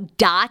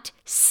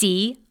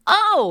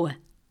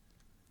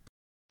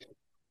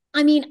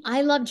 I mean,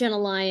 I love Jenna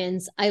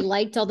Lyons. I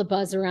liked all the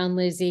buzz around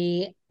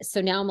Lizzie. So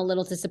now I'm a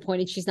little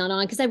disappointed she's not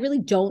on because I really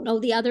don't know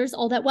the others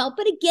all that well.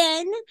 But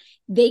again,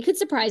 they could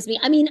surprise me.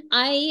 I mean,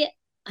 I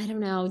don't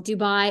know,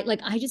 Dubai. Like,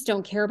 I just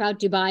don't care about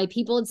Dubai.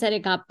 People had said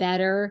it got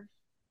better.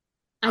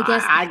 I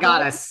guess I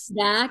gotta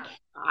back.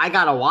 I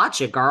gotta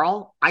watch it,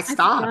 girl. I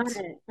stopped.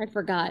 I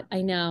forgot.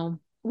 I know.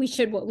 We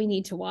should what we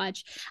need to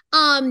watch. But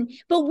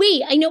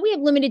I know we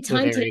have limited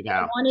time today.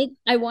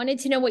 I wanted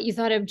to know what you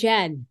thought of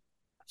Jen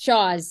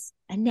Shah's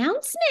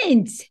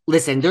announcement.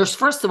 Listen, there's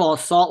first of all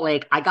Salt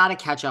Lake. I gotta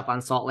catch up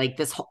on Salt Lake.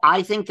 There's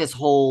 3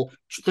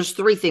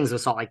 things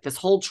with Salt Lake. This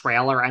whole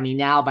trailer. I mean,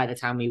 now by the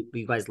time you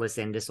guys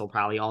listen, this will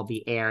probably all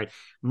be aired.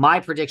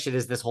 My prediction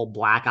is this whole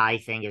black eye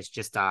thing is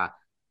just a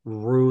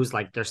ruse.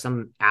 Like there's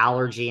some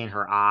allergy in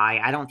her eye.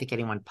 I don't think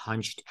anyone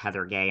punched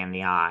Heather Gay in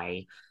the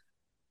eye.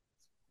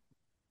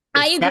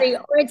 I agree.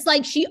 Or it's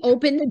like she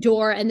opened the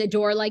door and the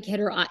door like hit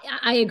her eye.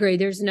 I agree.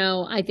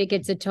 I think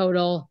it's a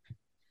total.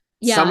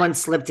 Yeah. Someone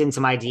slipped into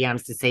my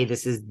DMs to say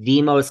this is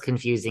the most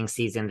confusing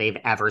season they've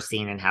ever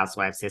seen in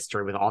Housewives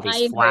history with all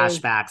these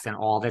flashbacks and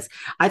all this.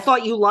 I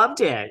thought you loved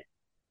it.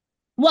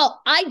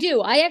 Well, I do.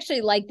 I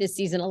actually like this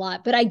season a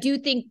lot, but I do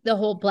think the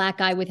whole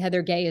black eye with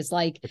Heather Gay is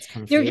like, it's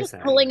confusing. They're just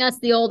pulling us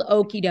the old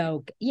okey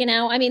doke, you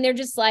know? I mean, they're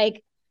just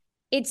like,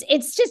 it's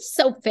just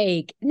so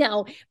fake.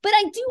 No, but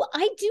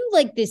I do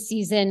like this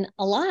season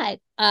a lot.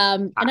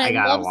 And I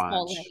love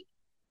Salt Lake.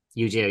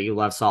 You do. You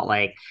love Salt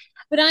Lake.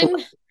 But I'm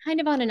kind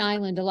of on an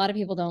island. A lot of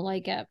people don't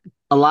like it.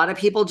 A lot of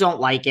people don't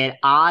like it.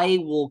 I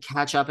will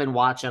catch up and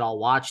watch it. I'll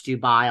watch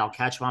Dubai. I'll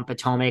catch up on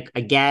Potomac.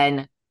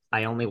 Again,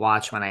 I only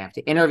watch when I have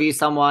to interview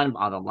someone.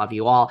 I love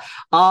you all.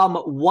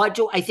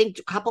 I think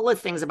a couple of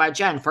things about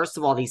Jen. First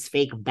of all, these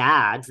fake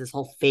bags, this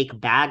whole fake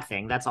bag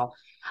thing. That's all.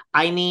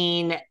 I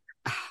mean,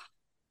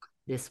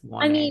 this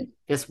woman.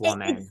 It's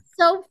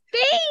so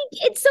fake.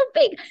 It's so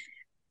fake.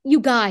 You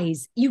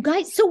guys.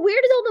 So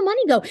where did all the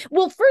money go?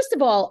 Well, first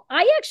of all,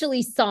 I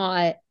actually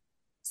saw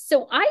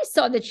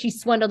that she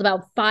swindled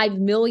about $5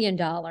 million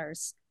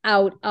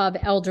out of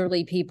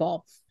elderly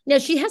people. Now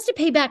she has to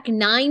pay back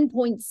 9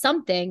 point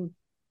something.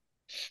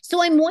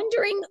 So I'm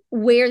wondering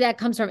where that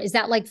comes from. Is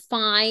that like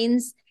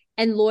fines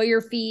and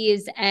lawyer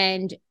fees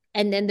and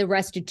then the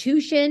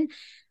restitution?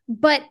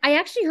 But I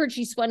actually heard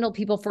she swindled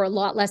people for a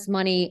lot less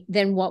money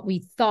than what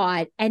we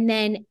thought. And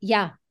then,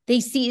 they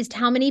seized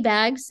how many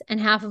bags and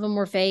half of them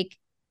were fake.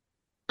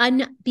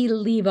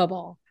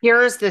 Unbelievable.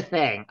 Here's the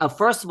thing.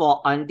 First of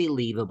all,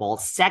 unbelievable.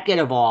 Second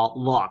of all,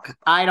 look,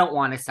 I don't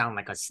want to sound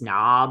like a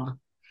snob.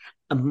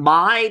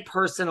 I've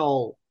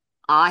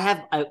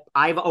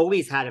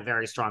always had a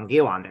very strong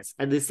view on this.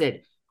 And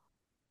listen,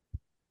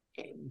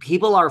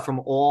 people are from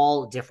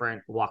all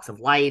different walks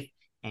of life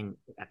and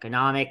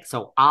economic.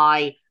 So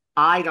I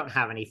don't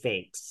have any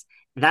fakes.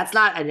 That's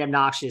not an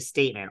obnoxious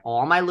statement.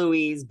 All my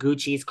Louis,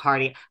 Gucci's,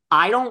 Cardi,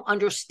 I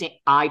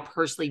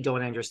personally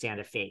don't understand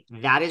a fake.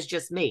 That is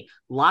just me.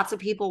 Lots of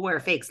people wear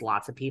fakes.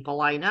 Lots of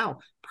people I know.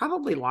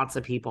 Probably lots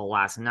of people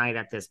last night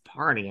at this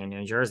party in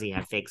New Jersey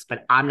had fakes,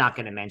 but I'm not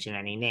going to mention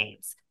any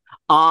names.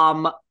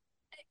 I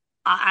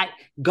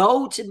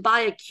go to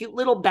buy a cute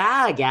little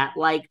bag at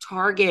like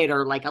Target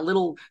or like a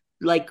little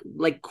like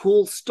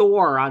cool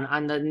store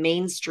on the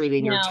main street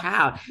in your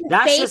town.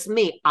 That's just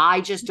me. I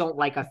just don't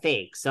like a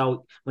fake.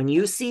 So when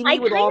you see me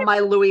with all my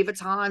Louis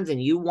Vuittons and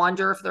you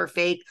wonder if they're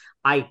fake,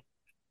 I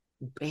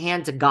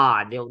hand to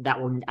God that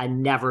will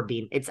never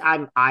be.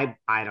 I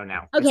don't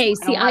know. Okay,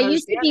 I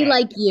used to be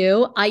like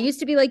you.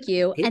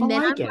 People and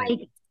then like I'm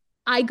like,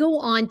 I go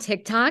on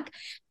TikTok,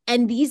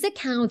 and these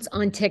accounts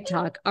on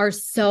TikTok are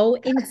so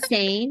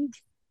insane.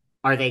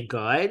 Are they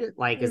good?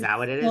 Like, is that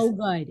what it is? So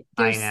good.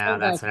 I know.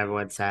 That's what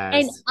everyone says.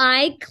 And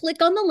I click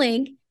on the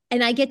link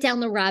and I get down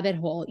the rabbit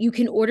hole. You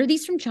can order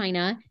these from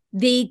China.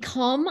 They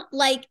come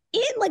like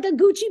in like a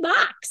Gucci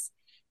box.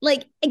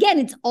 Like, again,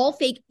 it's all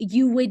fake.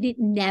 You would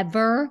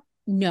never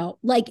no,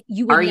 like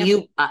you would Are never.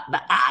 you,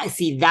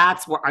 see,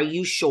 that's where, are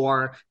you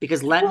sure?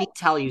 Because let me Well,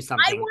 tell you I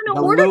something. want The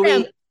to order them.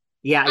 Louis,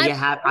 yeah, I you want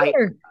have, to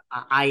order.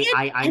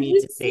 I Have need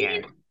you to see seen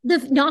it. the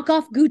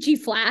knockoff Gucci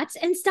flats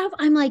and stuff?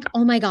 I'm like,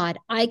 oh my God,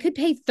 I could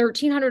pay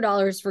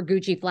 $1,300 for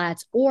Gucci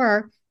flats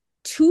or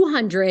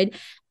 200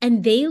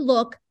 and they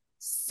look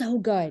so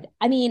good.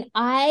 I mean,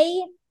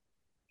 I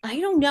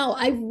don't know.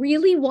 I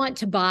really want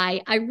to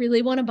buy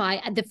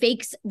the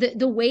fakes.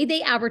 The way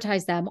they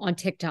advertise them on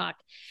TikTok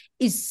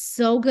is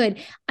so good.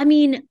 I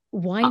mean,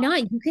 why Uh,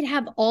 not? You could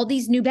have all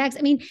these new bags.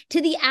 I mean,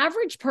 to the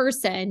average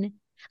person,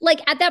 like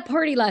at that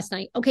party last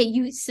night, okay,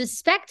 you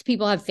suspect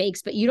people have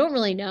fakes, but you don't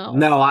really know.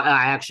 no,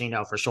 I actually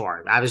know for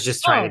sure. I was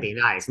just trying to Oh, be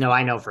nice. No,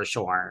 I know for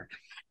sure.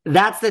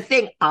 That's the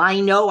thing.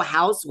 I know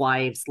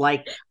housewives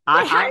like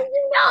but how did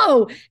you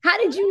know? How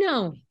did you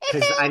know?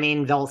 because I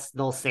mean they'll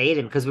say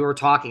it because we were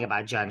talking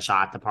about Jen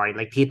Shah at the party.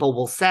 Like people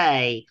will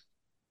say,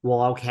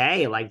 well,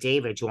 okay, like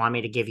David, do you want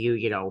me to give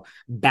you,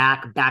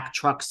 back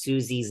truck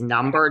Susie's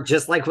number,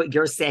 just like what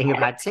you're saying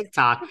about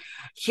TikTok?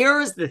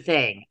 Here's the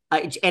thing,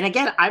 and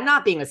again, I'm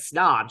not being a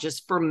snob.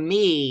 Just for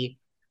me,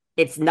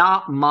 it's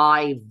not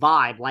my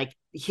vibe. Like,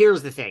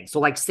 here's the thing. So,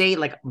 like, say,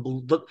 like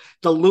the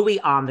Louis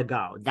on the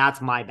go.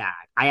 That's my bag.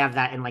 I have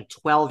that in like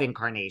 12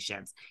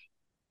 incarnations.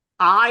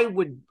 I'm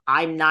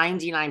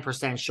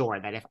 99% sure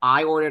that if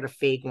I ordered a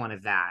fake one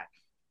of that,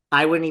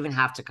 I wouldn't even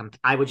have to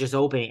I would just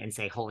open it and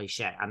say, holy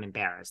shit, I'm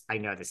embarrassed. I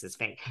know this is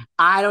fake.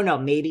 I don't know.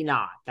 Maybe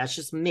not. That's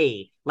just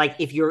me. Like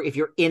if you're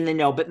in the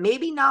know, but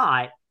maybe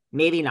not.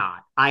 Maybe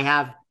not. I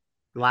have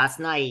last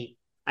night.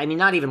 I mean,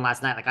 not even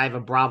last night. Like I have a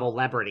Bravo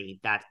celebrity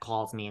that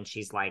calls me and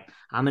she's like,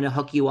 I'm gonna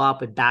hook you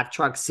up with back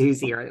truck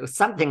Susie or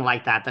something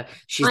like that. That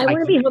she's I like,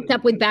 want to be hooked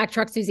up with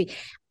Backtruck Susie.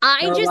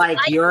 they're like,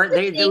 I used to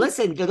they think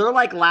listen, they're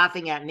like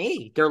laughing at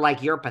me. They're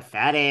like, you're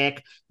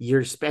pathetic.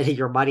 You're spending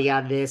your money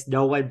on this.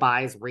 No one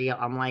buys real.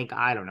 I'm like,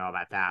 I don't know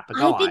about that, but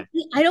go on.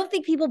 I don't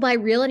think people buy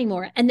real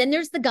anymore. And then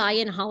there's the guy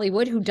in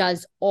Hollywood who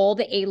does all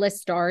the A-list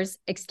stars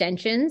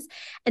extensions.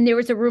 And there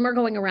was a rumor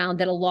going around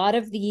that a lot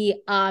of the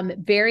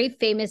very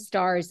famous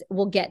stars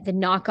will get the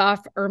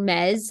knockoff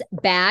Hermes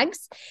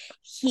bags.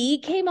 He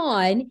came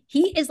on.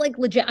 He is like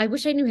legit. I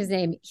wish I knew his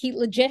name. He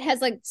legit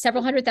has like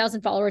several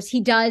 100,000 followers.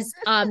 He does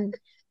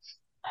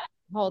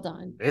hold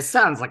on. This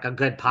sounds like a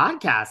good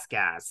podcast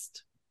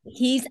guest.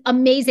 He's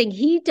amazing.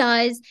 He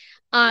does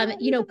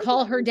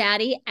call her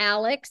daddy,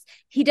 Alex.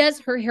 He does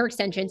her hair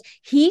extensions.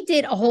 He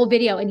did a whole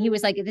video and he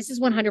was like, this is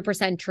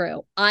 100%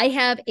 true. I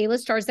have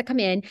A-list stars that come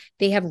in,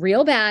 they have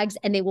real bags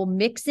and they will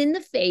mix in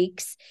the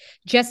fakes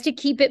just to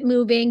keep it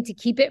moving, to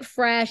keep it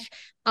fresh.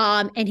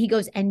 And he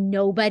goes, and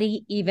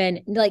nobody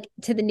even like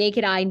to the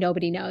naked eye,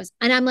 nobody knows.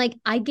 And I'm like,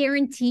 I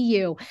guarantee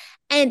you.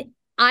 And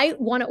I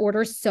want to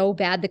order so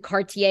bad the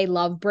Cartier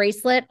love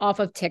bracelet off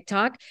of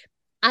TikTok.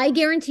 I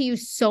guarantee you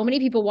so many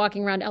people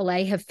walking around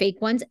LA have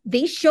fake ones.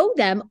 They show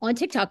them on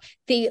TikTok.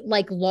 They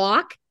like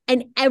lock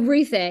and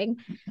everything.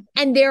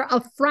 And they're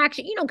a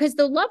fraction, because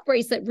the love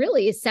bracelet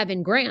really is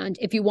 $7,000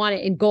 if you want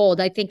it in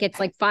gold. I think it's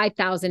like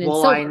 5,000 in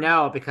Well, silver. I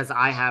know because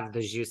I have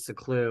the Jus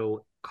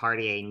Clue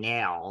Cartier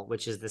nail,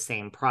 which is the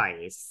same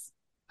price.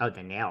 Oh,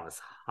 the nail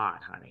is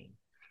hot, honey.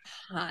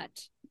 Hot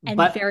and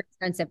But very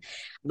expensive.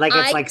 like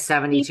it's I like think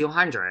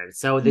 7,200.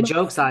 So the most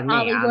joke's on me.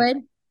 Hollywood.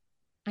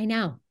 I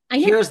know.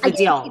 Here's I the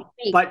guarantee deal.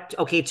 it's fake. But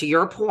okay, to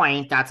your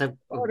point,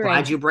 Ordering.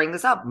 glad you bring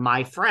this up.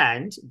 My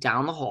friend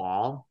down the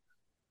hall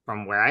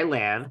from where I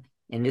live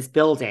in this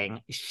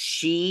building,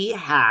 she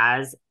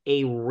has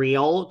a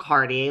real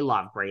Cartier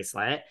love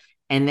bracelet.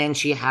 And then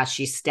she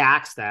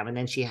stacks them, and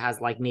then she has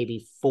like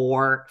maybe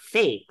 4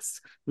 fakes.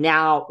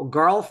 Now,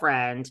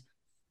 girlfriend,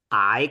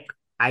 I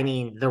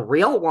mean, the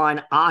real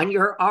one on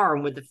your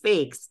arm with the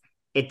fakes,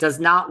 it does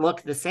not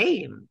look the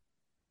same.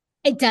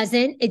 It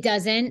doesn't.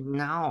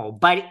 No,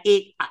 but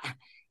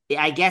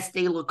I guess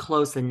they look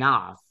close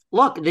enough.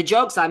 Look, the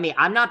joke's on me.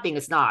 I'm not being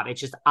a snob. It's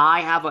just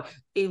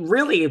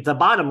really the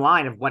bottom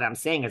line of what I'm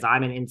saying is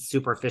I'm an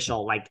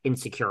superficial, like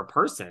insecure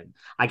person.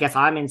 I guess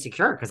I'm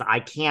insecure because I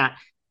can't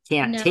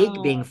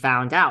take being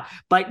found out.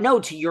 But no,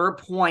 to your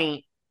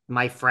point,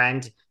 my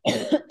friend,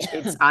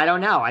 I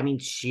don't know. I mean,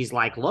 she's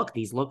like, look,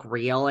 these look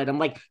real. And I'm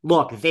like,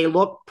 look, they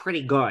look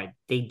pretty good.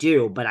 They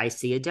do, but I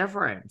see a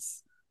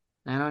difference.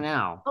 I don't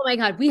know. Oh my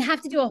God. We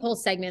have to do a whole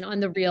segment on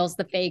the reals,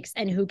 the fakes,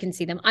 and who can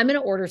see them. I'm going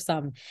to order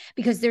some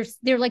because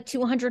they're like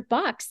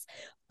 $200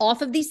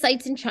 off of these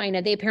sites in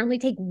China. They apparently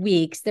take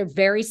weeks. They're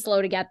very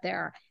slow to get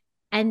there.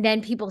 And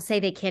then people say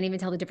they can't even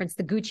tell the difference.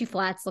 The Gucci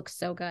flats look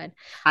so good.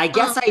 I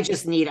guess I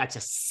just need to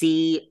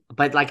see,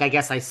 but like, I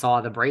guess I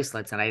saw the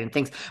bracelets and I didn't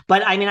think,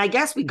 but I mean, I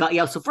guess we got,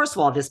 so first of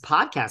all, this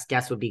podcast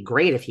guest would be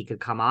great if he could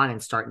come on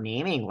and start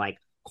naming like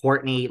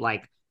Kourtney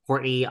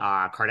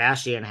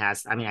Kardashian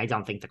has, I mean, I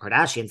don't think the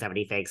Kardashians have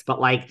any fakes, but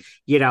like,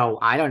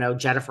 I don't know,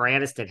 Jennifer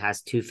Aniston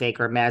has 2 fake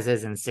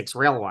Hermeses and 6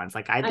 real ones.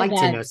 Like, I'd like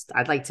to know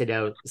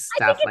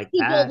stuff like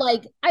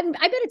that. I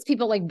bet it's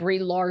people like Brie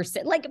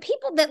Larson, like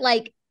people that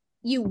like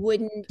you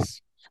wouldn't,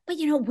 but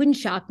wouldn't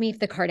shock me if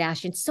the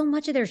Kardashians, so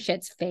much of their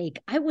shit's fake.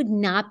 I would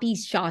not be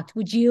shocked.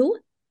 Would you?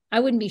 I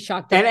wouldn't be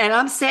shocked. And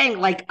I'm saying,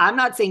 like, I'm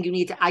not saying you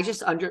need to, I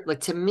just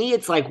to me,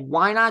 it's like,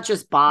 why not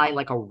just buy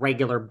like a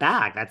regular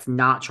bag that's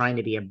not trying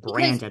to be a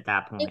brand Because at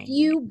that if point?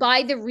 you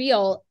buy the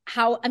real,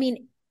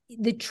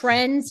 the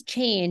trends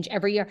change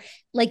every year.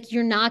 Like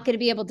you're not going to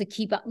be able to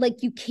keep up.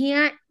 Like you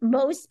can't,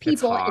 most It's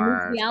people and these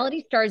hard.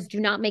 reality stars do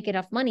not make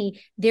enough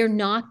money. They're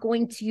not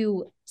going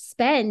to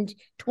spend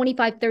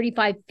 25,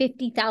 35,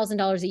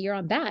 $50,000 a year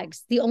on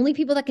bags. The only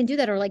people that can do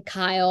that are like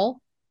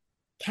Kyle,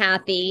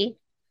 Kathy,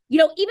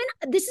 even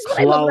this is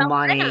what I love Chloe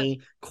about Brenna.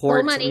 Money,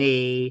 Chloe Money.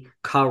 Courtney,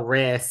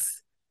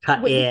 Caris,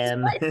 This is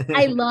Kaim. what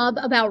I love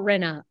about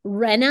Renna.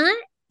 Renna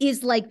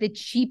is like the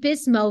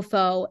cheapest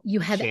mofo you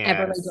have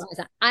ever laid your eyes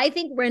on. I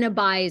think Renna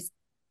buys,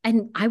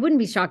 and I wouldn't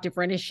be shocked if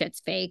Renna's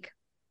shit's fake.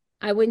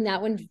 I wouldn't.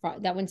 That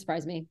wouldn't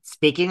surprise me.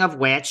 Speaking of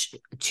which,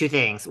 two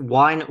things.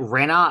 One,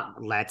 Rinna,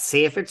 let's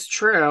see if it's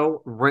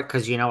true,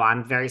 because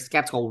I'm very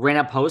skeptical.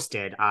 Rinna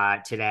posted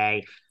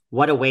today,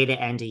 what a way to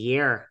end a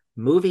year.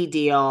 Movie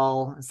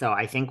deal. So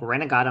I think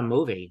Rinna got a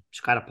movie.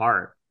 She got a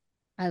part.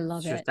 I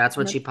love it. That's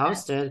what she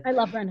posted. I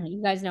love Renna.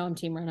 You guys know I'm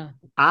Team Renna.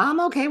 I'm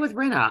okay with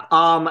Rinna.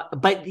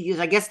 But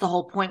I guess the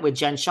whole point with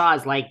Jen Shah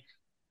is like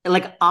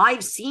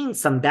I've seen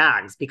some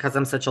bags because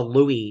I'm such a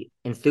Louis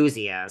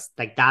enthusiast.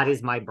 Like that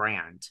is my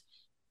brand.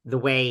 The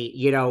way,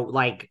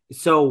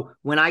 so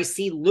when I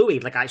see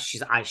Louis,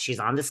 she's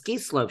on the ski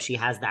slope. She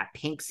has that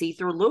pink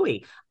see-through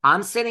Louis.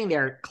 I'm sitting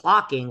there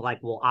clocking like,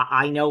 well,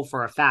 I know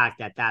for a fact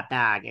that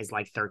bag is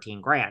like 13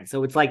 grand.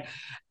 So it's like,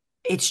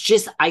 it's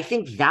just, I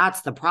think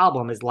that's the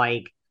problem is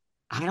like,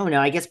 I don't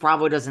know. I guess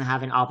Bravo doesn't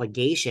have an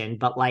obligation,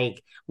 but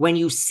like when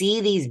you see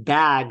these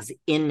bags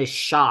in the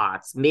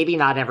shots, maybe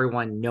not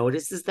everyone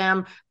notices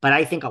them, but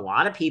I think a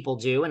lot of people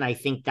do. And I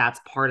think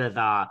that's part of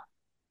the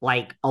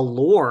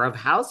allure of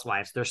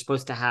housewives. They're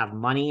supposed to have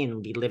money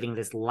and be living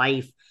this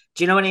life.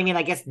 Do you know what I mean?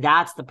 I guess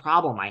that's the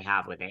problem I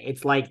have with it.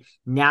 It's like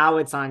now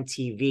it's on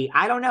TV.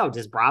 I don't know.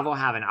 Does Bravo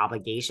have an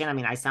obligation? I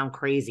mean, I sound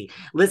crazy.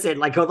 Listen,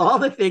 like with all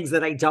the things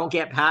that I don't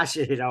get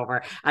passionate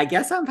over, I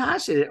guess I'm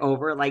passionate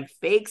over like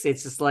fakes.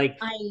 It's just like,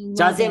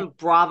 doesn't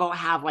Bravo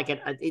have like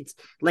it's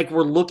like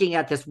we're looking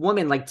at this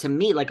woman, like to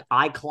me, like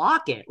I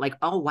clock it. Like,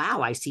 oh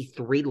wow, I see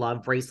 3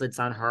 love bracelets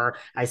on her.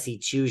 I see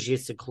choose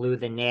just to clue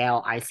the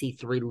nail. I see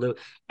 3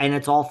 and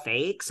it's all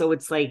fake. So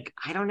it's like,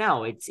 I don't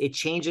know. It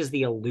changes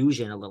the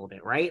illusion a little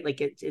bit, right? Like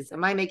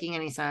am I making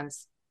any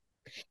sense?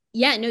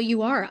 Yeah, no,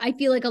 you are. I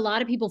feel like a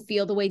lot of people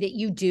feel the way that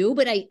you do,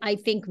 but I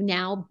think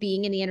now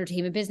being in the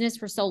entertainment business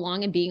for so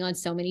long and being on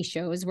so many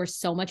shows where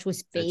so much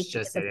was fake,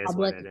 the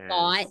public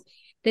thought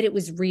that it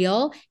was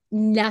real.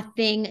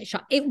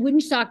 It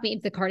wouldn't shock me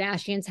if the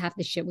Kardashians half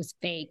the shit was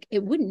fake.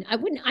 It wouldn't.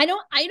 I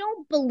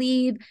don't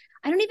believe.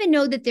 I don't even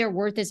know that they're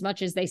worth as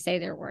much as they say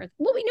they're worth.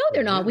 Well, we know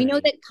they're not. We know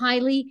that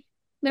Kylie.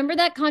 Remember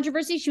that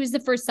controversy? She was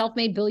the first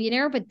self-made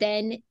billionaire, but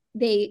then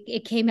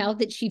it came out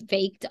that she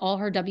faked all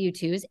her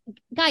W-2s.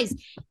 Guys,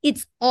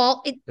 it's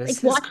all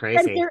this is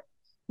crazy.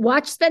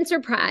 Watch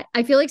Spencer Pratt.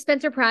 I feel like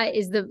Spencer Pratt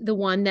is the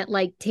one that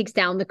like takes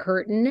down the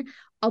curtain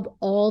of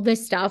all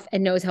this stuff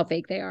and knows how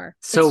fake they are.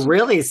 So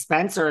really,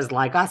 Spencer is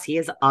like us. He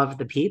is of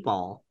the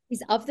people.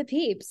 He's of the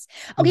peeps.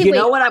 Okay, you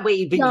know what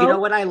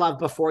I love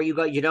before you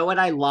go? You know what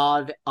I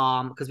love?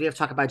 Because we have to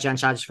talk about Jen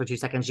Shah just for 2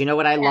 seconds. You know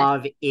what I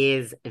love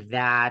is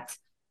that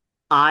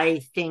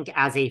I think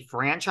as a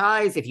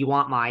franchise, if you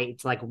want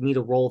me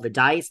to roll the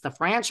dice, the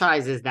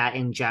franchises that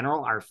in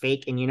general are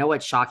fake. And you know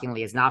what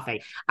shockingly is not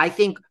fake? I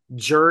think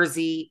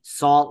Jersey,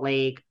 Salt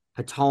Lake,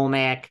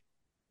 Potomac,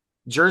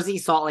 and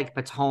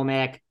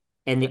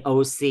the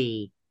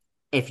OC,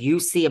 if you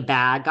see a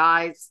bag,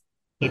 guys,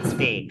 it's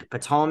fake.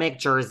 Potomac,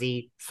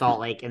 Jersey, Salt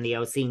Lake, and the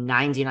OC,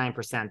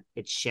 99%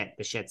 it's shit.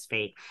 The shit's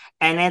fake.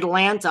 And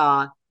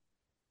Atlanta,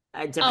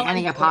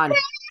 depending upon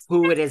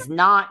who it is,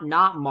 not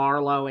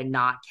Marlo and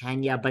not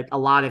Kenya, but a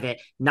lot of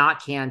it,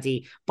 not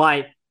Candy.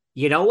 But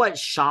you know what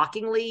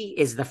shockingly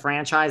is the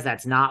franchise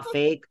that's not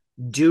fake?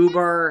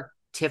 Duber,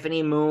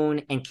 Tiffany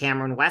Moon, and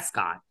Cameron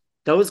Westcott.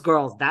 Those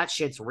girls, that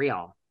shit's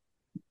real.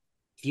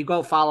 If you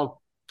go follow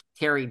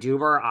Terry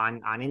Duber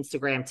on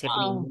Instagram,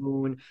 Tiffany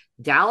Moon,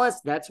 Dallas,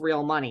 that's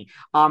real money.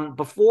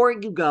 Before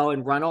you go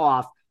and run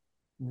off,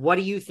 what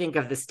do you think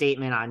of the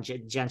statement on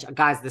Jen?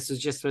 Guys, this was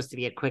just supposed to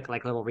be a quick,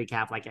 little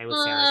recap. Like it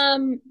was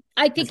Sarah's.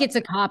 I think it's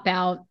a cop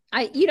out.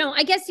 I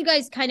guess you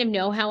guys kind of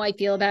know how I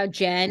feel about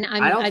Jen.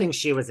 I don't think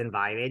she was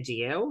invited. Do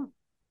you?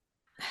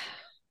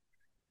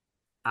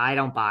 I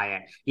don't buy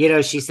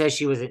it. She says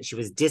she was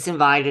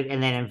disinvited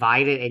and then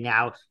invited, and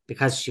now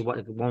because she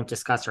won't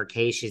discuss her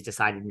case, she's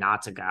decided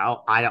not to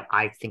go.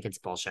 I think it's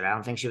bullshit. I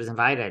don't think she was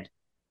invited.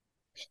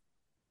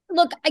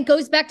 Look, it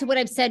goes back to what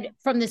I've said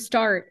from the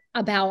start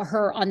about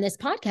her on this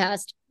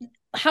podcast.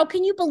 How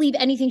can you believe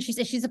anything she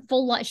says? She's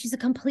a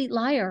complete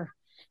liar.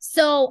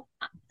 So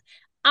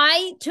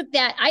I took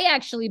that. I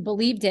actually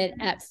believed it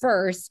at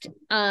first.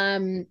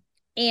 And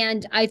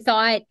I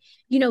thought,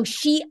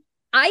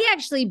 I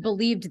actually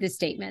believed the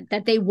statement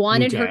that they You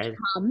wanted her to did?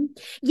 come.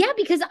 Yeah,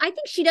 because I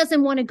think she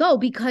doesn't want to go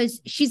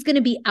because she's going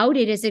to be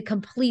outed as a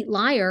complete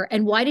liar.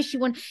 And why does she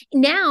want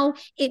now?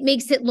 It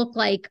makes it look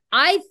like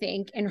I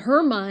think in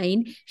her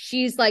mind,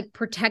 she's like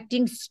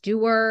protecting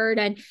Stewart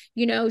and,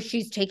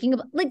 she's taking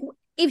like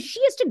if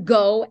she has to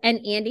go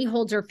and Andy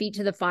holds her feet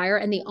to the fire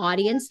and the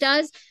audience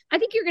does, I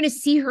think you're going to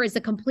see her as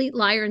a complete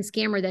liar and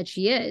scammer that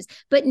she is.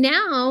 But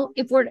now,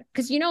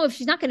 because if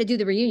she's not going to do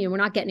the reunion, we're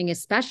not getting a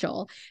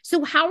special.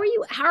 So how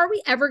are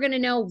we ever going to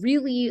know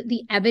really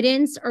the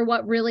evidence or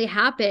what really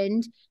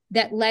happened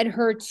that led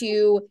her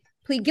to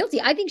plead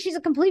guilty? I think she's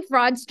a complete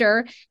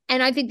fraudster.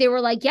 And I think they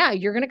were like, yeah,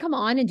 you're going to come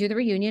on and do the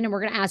reunion and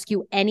we're going to ask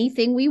you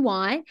anything we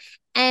want.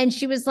 And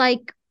she was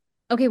like,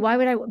 okay, why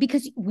would I?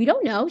 Because we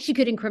don't know. She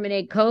could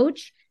incriminate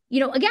Coach.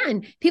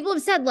 Again, people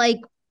have said like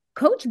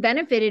Coach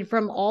benefited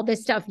from all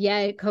this stuff.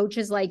 Yeah, Coach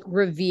is like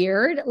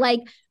revered,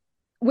 like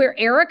where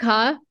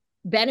Erica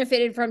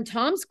benefited from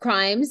Tom's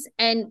crimes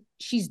and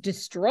she's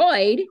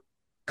destroyed.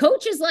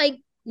 Coach is like,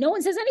 no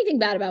one says anything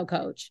bad about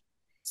Coach.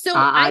 So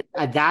I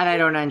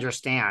don't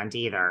understand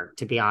either,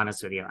 to be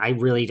honest with you. I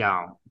really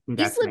don't.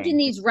 He's lived in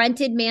these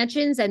rented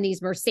mansions and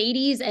these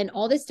Mercedes and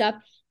all this stuff.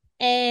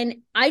 And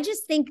I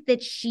just think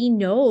that she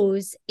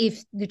knows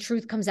if the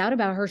truth comes out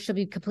about her, she'll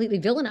be completely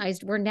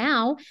villainized. Where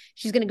now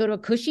she's going to go to a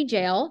cushy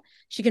jail.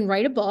 She can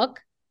write a book.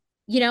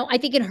 I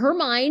think in her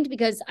mind,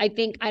 because I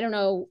don't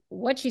know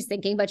what she's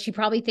thinking, but she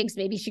probably thinks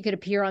maybe she could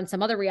appear on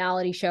some other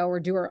reality show or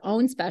do her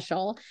own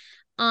special.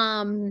 But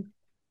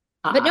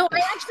no,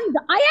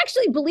 I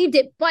actually believed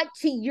it. But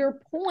to your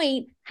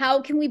point,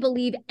 how can we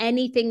believe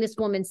anything this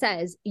woman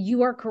says?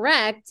 You are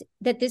correct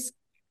that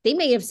they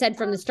may have said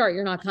from the start,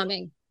 you're not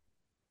coming.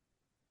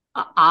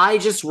 I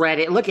just read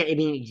it. Look,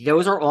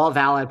 those are all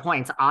valid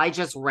points. I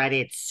just read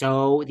it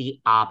so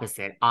the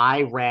opposite.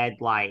 I read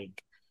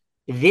like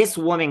this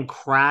woman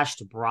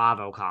crashed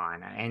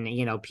BravoCon,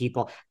 and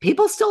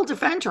people still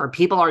defend her.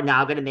 People are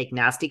now going to make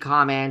nasty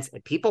comments.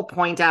 People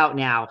point out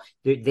now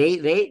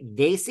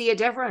they see a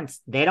difference.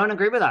 They don't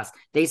agree with us.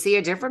 They see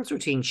a difference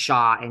between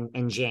Shah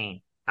and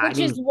Jane. Which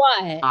is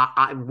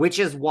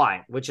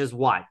what? Which is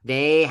what?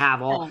 They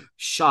have all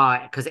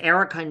Shah, because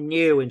Erica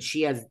knew, and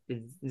she has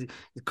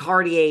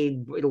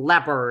Cartier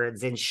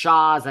leopards, and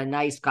Shah's a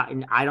nice guy,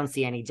 and I don't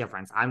see any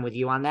difference. I'm with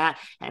you on that.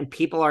 And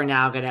people are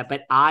now gonna,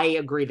 but I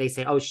agree. They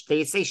say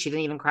she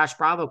didn't even crash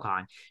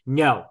BravoCon.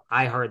 No,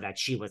 I heard that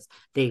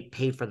they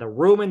paid for the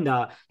room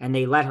and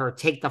they let her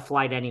take the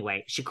flight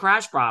anyway. She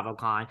crashed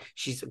BravoCon.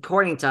 She's,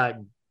 according to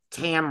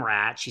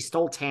Tamrat, she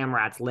stole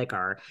Tamrat's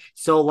liquor.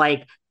 So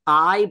like,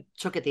 I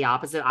took it the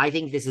opposite. I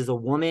think this is a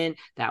woman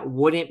that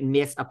wouldn't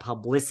miss a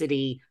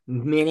publicity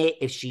minute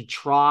if she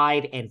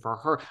tried. And for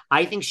her,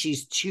 I think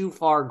she's too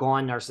far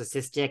gone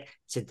narcissistic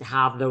to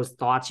have those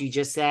thoughts you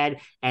just said.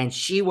 And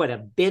she would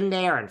have been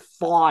there and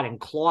fought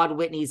and clawed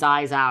Whitney's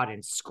eyes out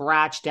and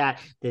scratched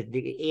at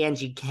the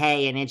Angie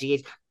K and Angie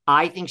H.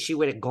 I think she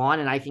would have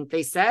gone. And I think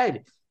they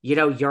said,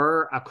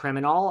 you're a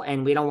criminal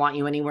and we don't want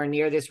you anywhere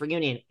near this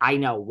reunion. I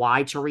know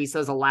why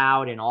Teresa's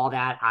allowed and all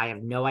that. I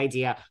have no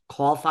idea.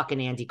 Call fucking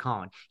Andy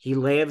Cohen. He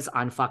lives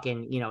on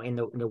fucking, in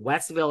the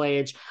West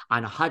Village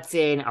on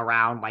Hudson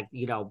around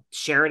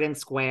Sheridan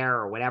Square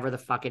or whatever the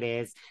fuck it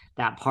is,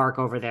 that park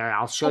over there.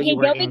 I'll show you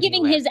where Andy lives. Don't be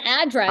giving his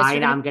address.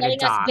 I'm going to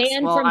dox.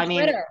 From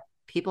Twitter.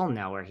 People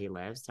know where he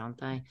lives, don't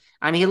they?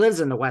 He lives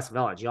in the West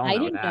Village. You all know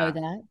that. I didn't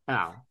know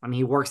that. Oh,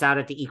 he works out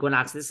at the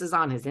Equinox. This is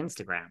on his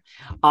Instagram.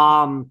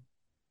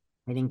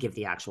 I didn't give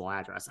the actual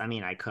address.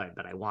 I could,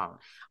 but I won't.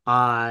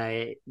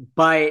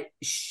 But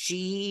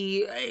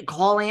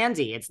call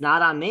Andy. It's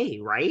not on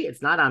me, right?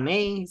 It's not on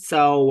me.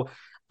 So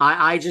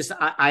I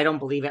don't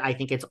believe it. I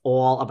think it's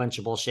all a bunch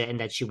of bullshit, and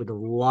that she would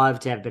love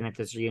to have been at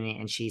this reunion,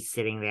 and she's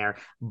sitting there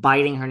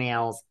biting her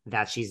nails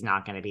that she's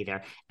not going to be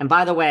there. And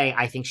by the way,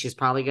 I think she's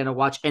probably going to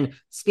watch. And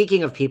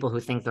speaking of people who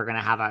think they're going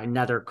to have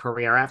another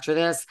career after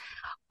this,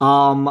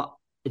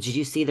 did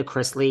you see the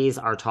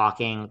Chrisleys are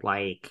talking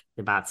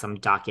about some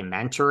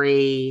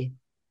documentary?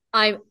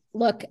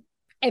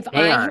 If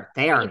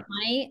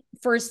my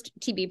first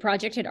TV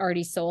project had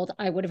already sold,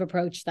 I would have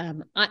approached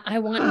them. I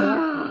want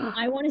more.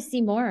 I want to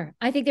see more.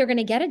 I think they're going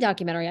to get a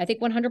documentary. I think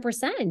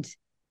 100%.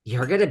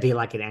 You're going to be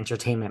like an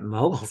entertainment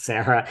mogul,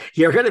 Sarah.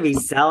 You're going to be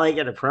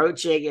selling and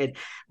approaching it.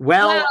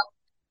 Well,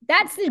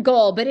 that's the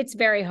goal, but it's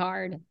very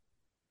hard.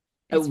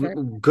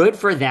 Good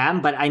for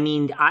them, but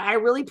I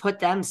really put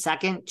them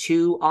second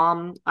to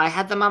I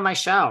had them on my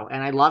show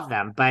and I love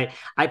them, but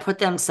I put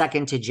them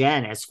second to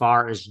Jen as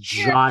far as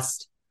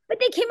just. But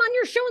they came on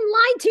your show and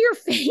lied to your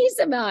face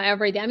about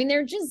everything.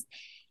 They're just,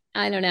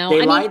 I don't know.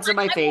 They lied to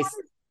my face.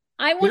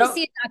 I want to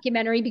see a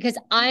documentary because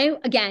I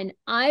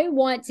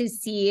want to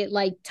see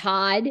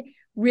Todd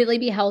really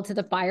be held to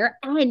the fire.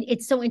 And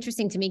it's so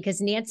interesting to me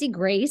because Nancy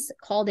Grace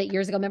called it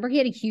years ago. Remember, he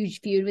had a huge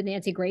feud with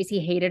Nancy Grace.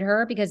 He hated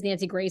her because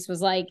Nancy Grace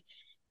was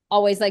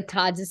always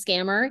Todd's a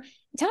scammer.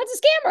 Todd's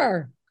a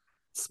scammer.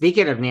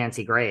 Speaking of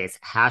Nancy Grace,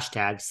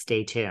 #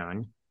 stay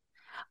tuned.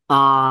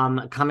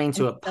 Coming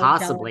to I'm a so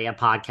possibly a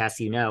podcast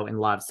you know and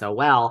love so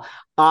well.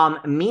 I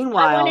want to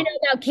Meanwhile, know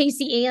about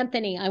Casey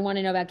Anthony.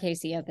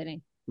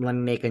 let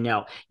me make a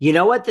note. You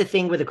know what the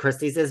thing with the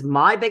Christies is?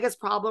 My biggest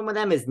problem with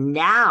them is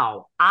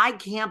now I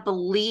can't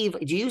believe.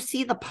 Do you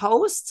see the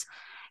posts?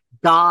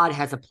 God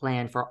has a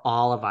plan for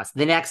all of us.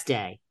 The next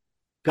day,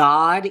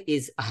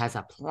 has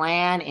a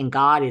plan and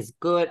God is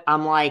good.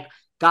 I'm like,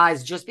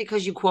 guys, just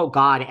because you quote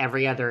God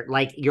every other,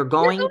 like you're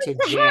going to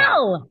jail.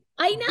 Hell.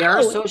 I Their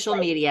know. social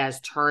media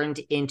has turned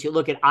into,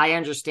 look, I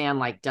understand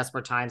like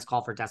desperate times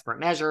call for desperate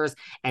measures,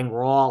 and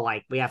we're all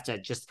like, we have to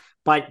just,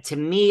 but to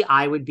me,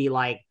 I would be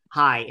like,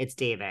 hi, it's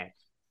David.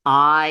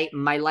 My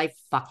life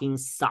fucking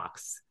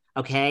sucks.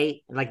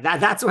 Okay. Like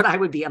that's what I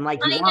would be. I'm like,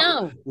 you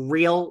want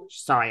real,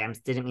 sorry,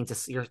 didn't mean to,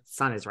 your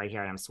son is right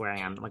here and I'm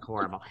swearing, I'm like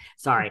horrible.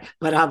 Sorry.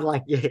 But I'm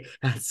like,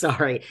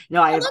 sorry.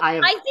 No,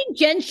 I think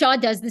Jen Shah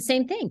does the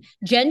same thing.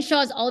 Jen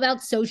Shah's all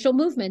about social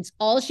movements.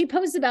 All she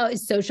posts about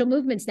is social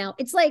movements now.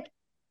 It's like,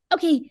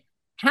 okay,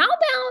 how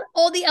about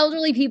all the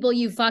elderly people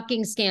you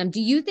fucking scam?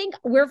 Do you think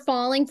we're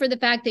falling for the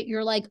fact that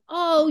you're like,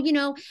 oh,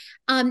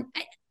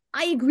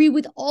 I agree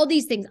with all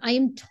these things. I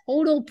am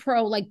total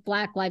pro like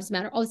Black Lives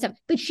Matter, all this stuff.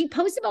 But she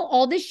posts about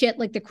all this shit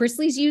like the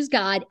Chrisleys use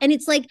God. And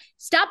it's like,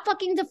 stop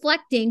fucking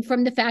deflecting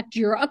from the fact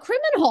you're a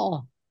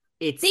criminal.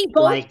 They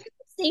both like do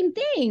the same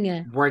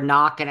thing. We're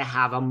not going to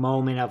have a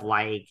moment of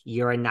like,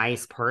 you're a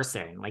nice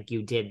person. Like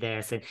you did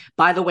this. And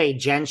by the way,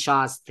 Jen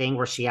Shah's thing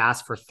where she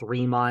asked for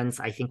 3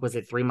 months, I think was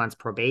it 3 months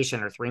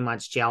probation or 3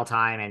 months jail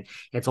time. And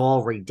it's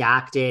all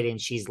redacted.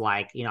 And she's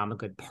like, I'm a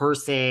good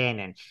person.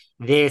 And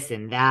this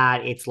and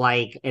that. It's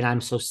like, and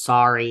I'm so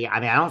sorry. I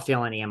mean, I don't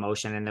feel any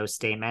emotion in those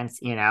statements,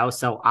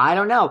 so I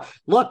don't know.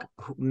 Look,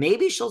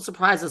 maybe she'll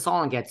surprise us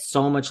all and get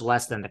so much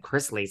less than the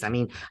Chrisleys. I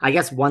mean, I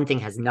guess one thing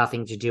has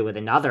nothing to do with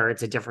another.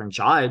 It's a different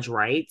judge,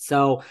 right?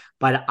 So,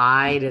 but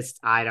I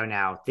don't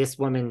know. This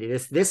woman,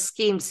 this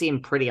scheme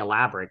seemed pretty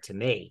elaborate to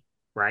me,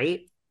 right?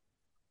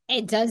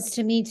 It does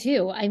to me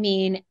too. I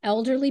mean,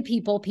 elderly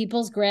people,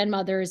 people's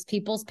grandmothers,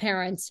 people's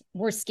parents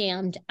were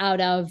scammed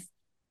out of,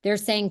 they're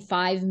saying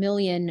 $5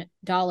 million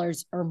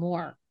or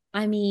more.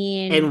 I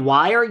mean, and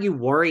why are you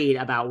worried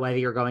about whether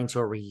you're going to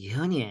a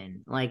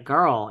reunion? Like,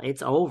 girl,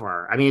 it's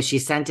over. I mean, if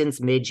she's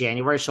sentenced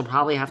mid-January, she'll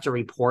probably have to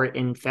report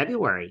in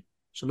February.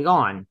 She'll be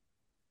gone.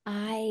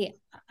 I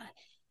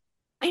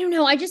don't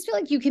know. I just feel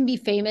like you can be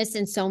famous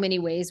in so many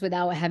ways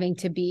without having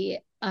to be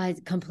a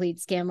complete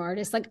scam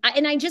artist. Like,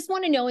 and I just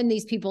want to know in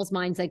these people's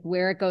minds, like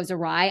where it goes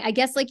awry. I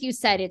guess, like you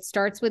said, it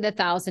starts with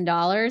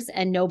 $1,000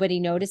 and nobody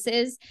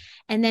notices.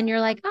 And then you're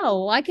like,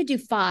 oh, well, I could do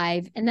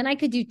 5 and then I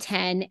could do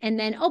 10. And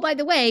then, oh, by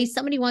the way,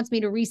 somebody wants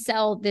me to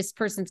resell this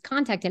person's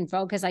contact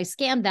info because I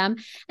scammed them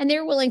and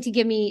they're willing to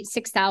give me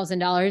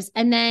 $6,000.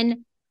 And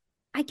then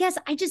I guess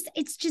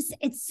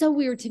it's so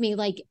weird to me.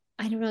 Like,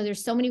 I don't know.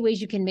 There's so many ways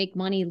you can make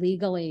money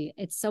legally.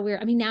 It's so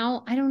weird. I mean,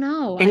 now I don't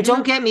know. And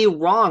don't get me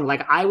wrong.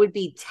 Like, I would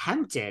be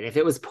tempted if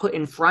it was put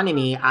in front of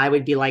me. I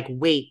would be like,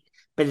 wait,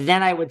 but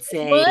then I would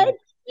say,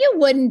 you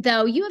wouldn't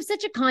though. You have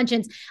such a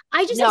conscience.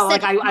 I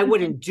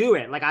wouldn't do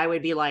it. Like, I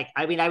would be like,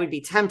 I mean, I would be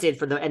tempted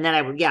and then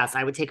I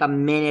would take a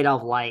minute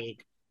of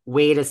like,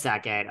 wait a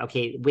second.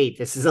 Okay, wait,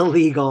 this is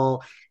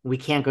illegal. We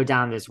can't go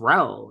down this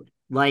road.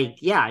 Like,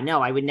 yeah,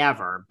 no, I would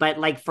never. But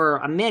like for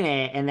a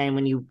minute, and then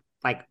when you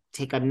like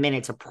take a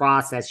minute to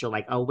process, you're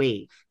like, oh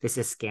wait, this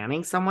is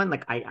scamming someone.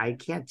 Like I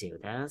can't do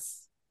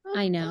this.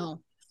 I know.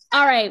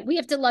 All right, we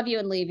have to love you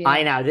and leave you.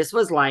 I know this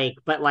was like,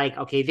 but like,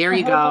 okay, there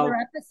you go.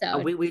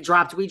 We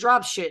dropped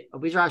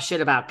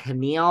shit about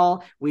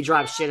Camille. We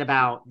dropped shit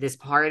about this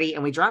party,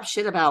 and we dropped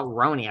shit about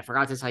Roni. I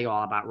forgot to tell you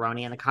all about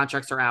Roni, and the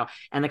contracts are out,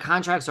 and the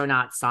contracts are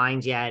not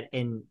signed yet,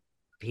 and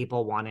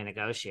people want to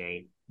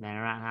negotiate. They're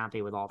not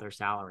happy with all their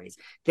salaries.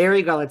 There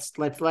you go.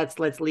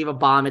 Let's leave a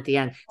bomb at the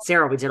end.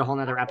 Sarah, we did a whole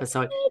nother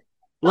episode.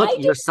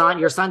 Look, your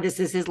son, is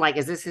this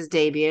his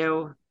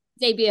debut?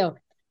 Debut.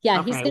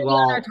 Yeah, okay, he's going to be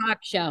on our talk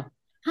show.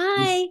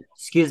 Hi.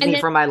 Excuse me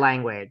for my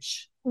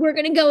language. You're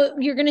going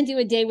to do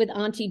a day with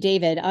Auntie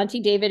David. Auntie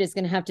David is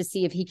going to have to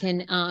see if he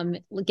can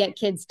get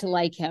kids to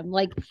like him.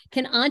 Like,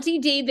 can Auntie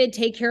David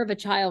take care of a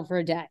child for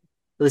a day?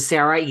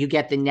 Sarah, you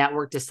get the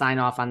network to sign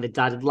off on the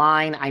dotted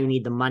line. I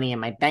need the money in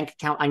my bank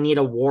account. I need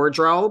a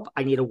wardrobe.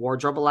 I need a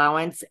wardrobe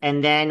allowance.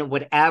 And then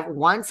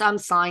once I'm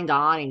signed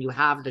on and you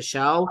have the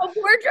show. A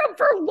wardrobe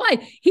for what?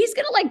 He's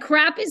going to like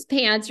crap his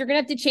pants. You're going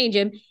to have to change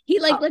him. He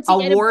like, let's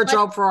see. A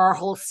wardrobe for our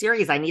whole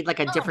series. I need like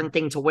a different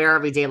thing to wear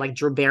every day, like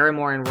Drew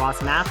Barrymore and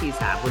Ross Matthews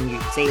have when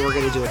you say we're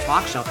going to do a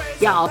talk show.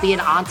 Yeah, I'll be an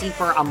auntie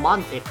for a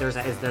month if there's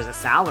a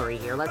salary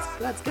here.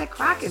 Let's get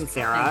cracking,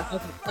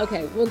 Sarah.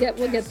 Okay. We'll get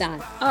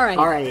that. All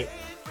right.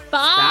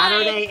 Bye.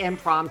 Saturday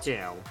impromptu.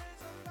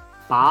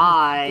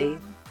 Bye.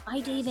 Bye,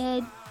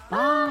 David.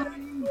 Bye.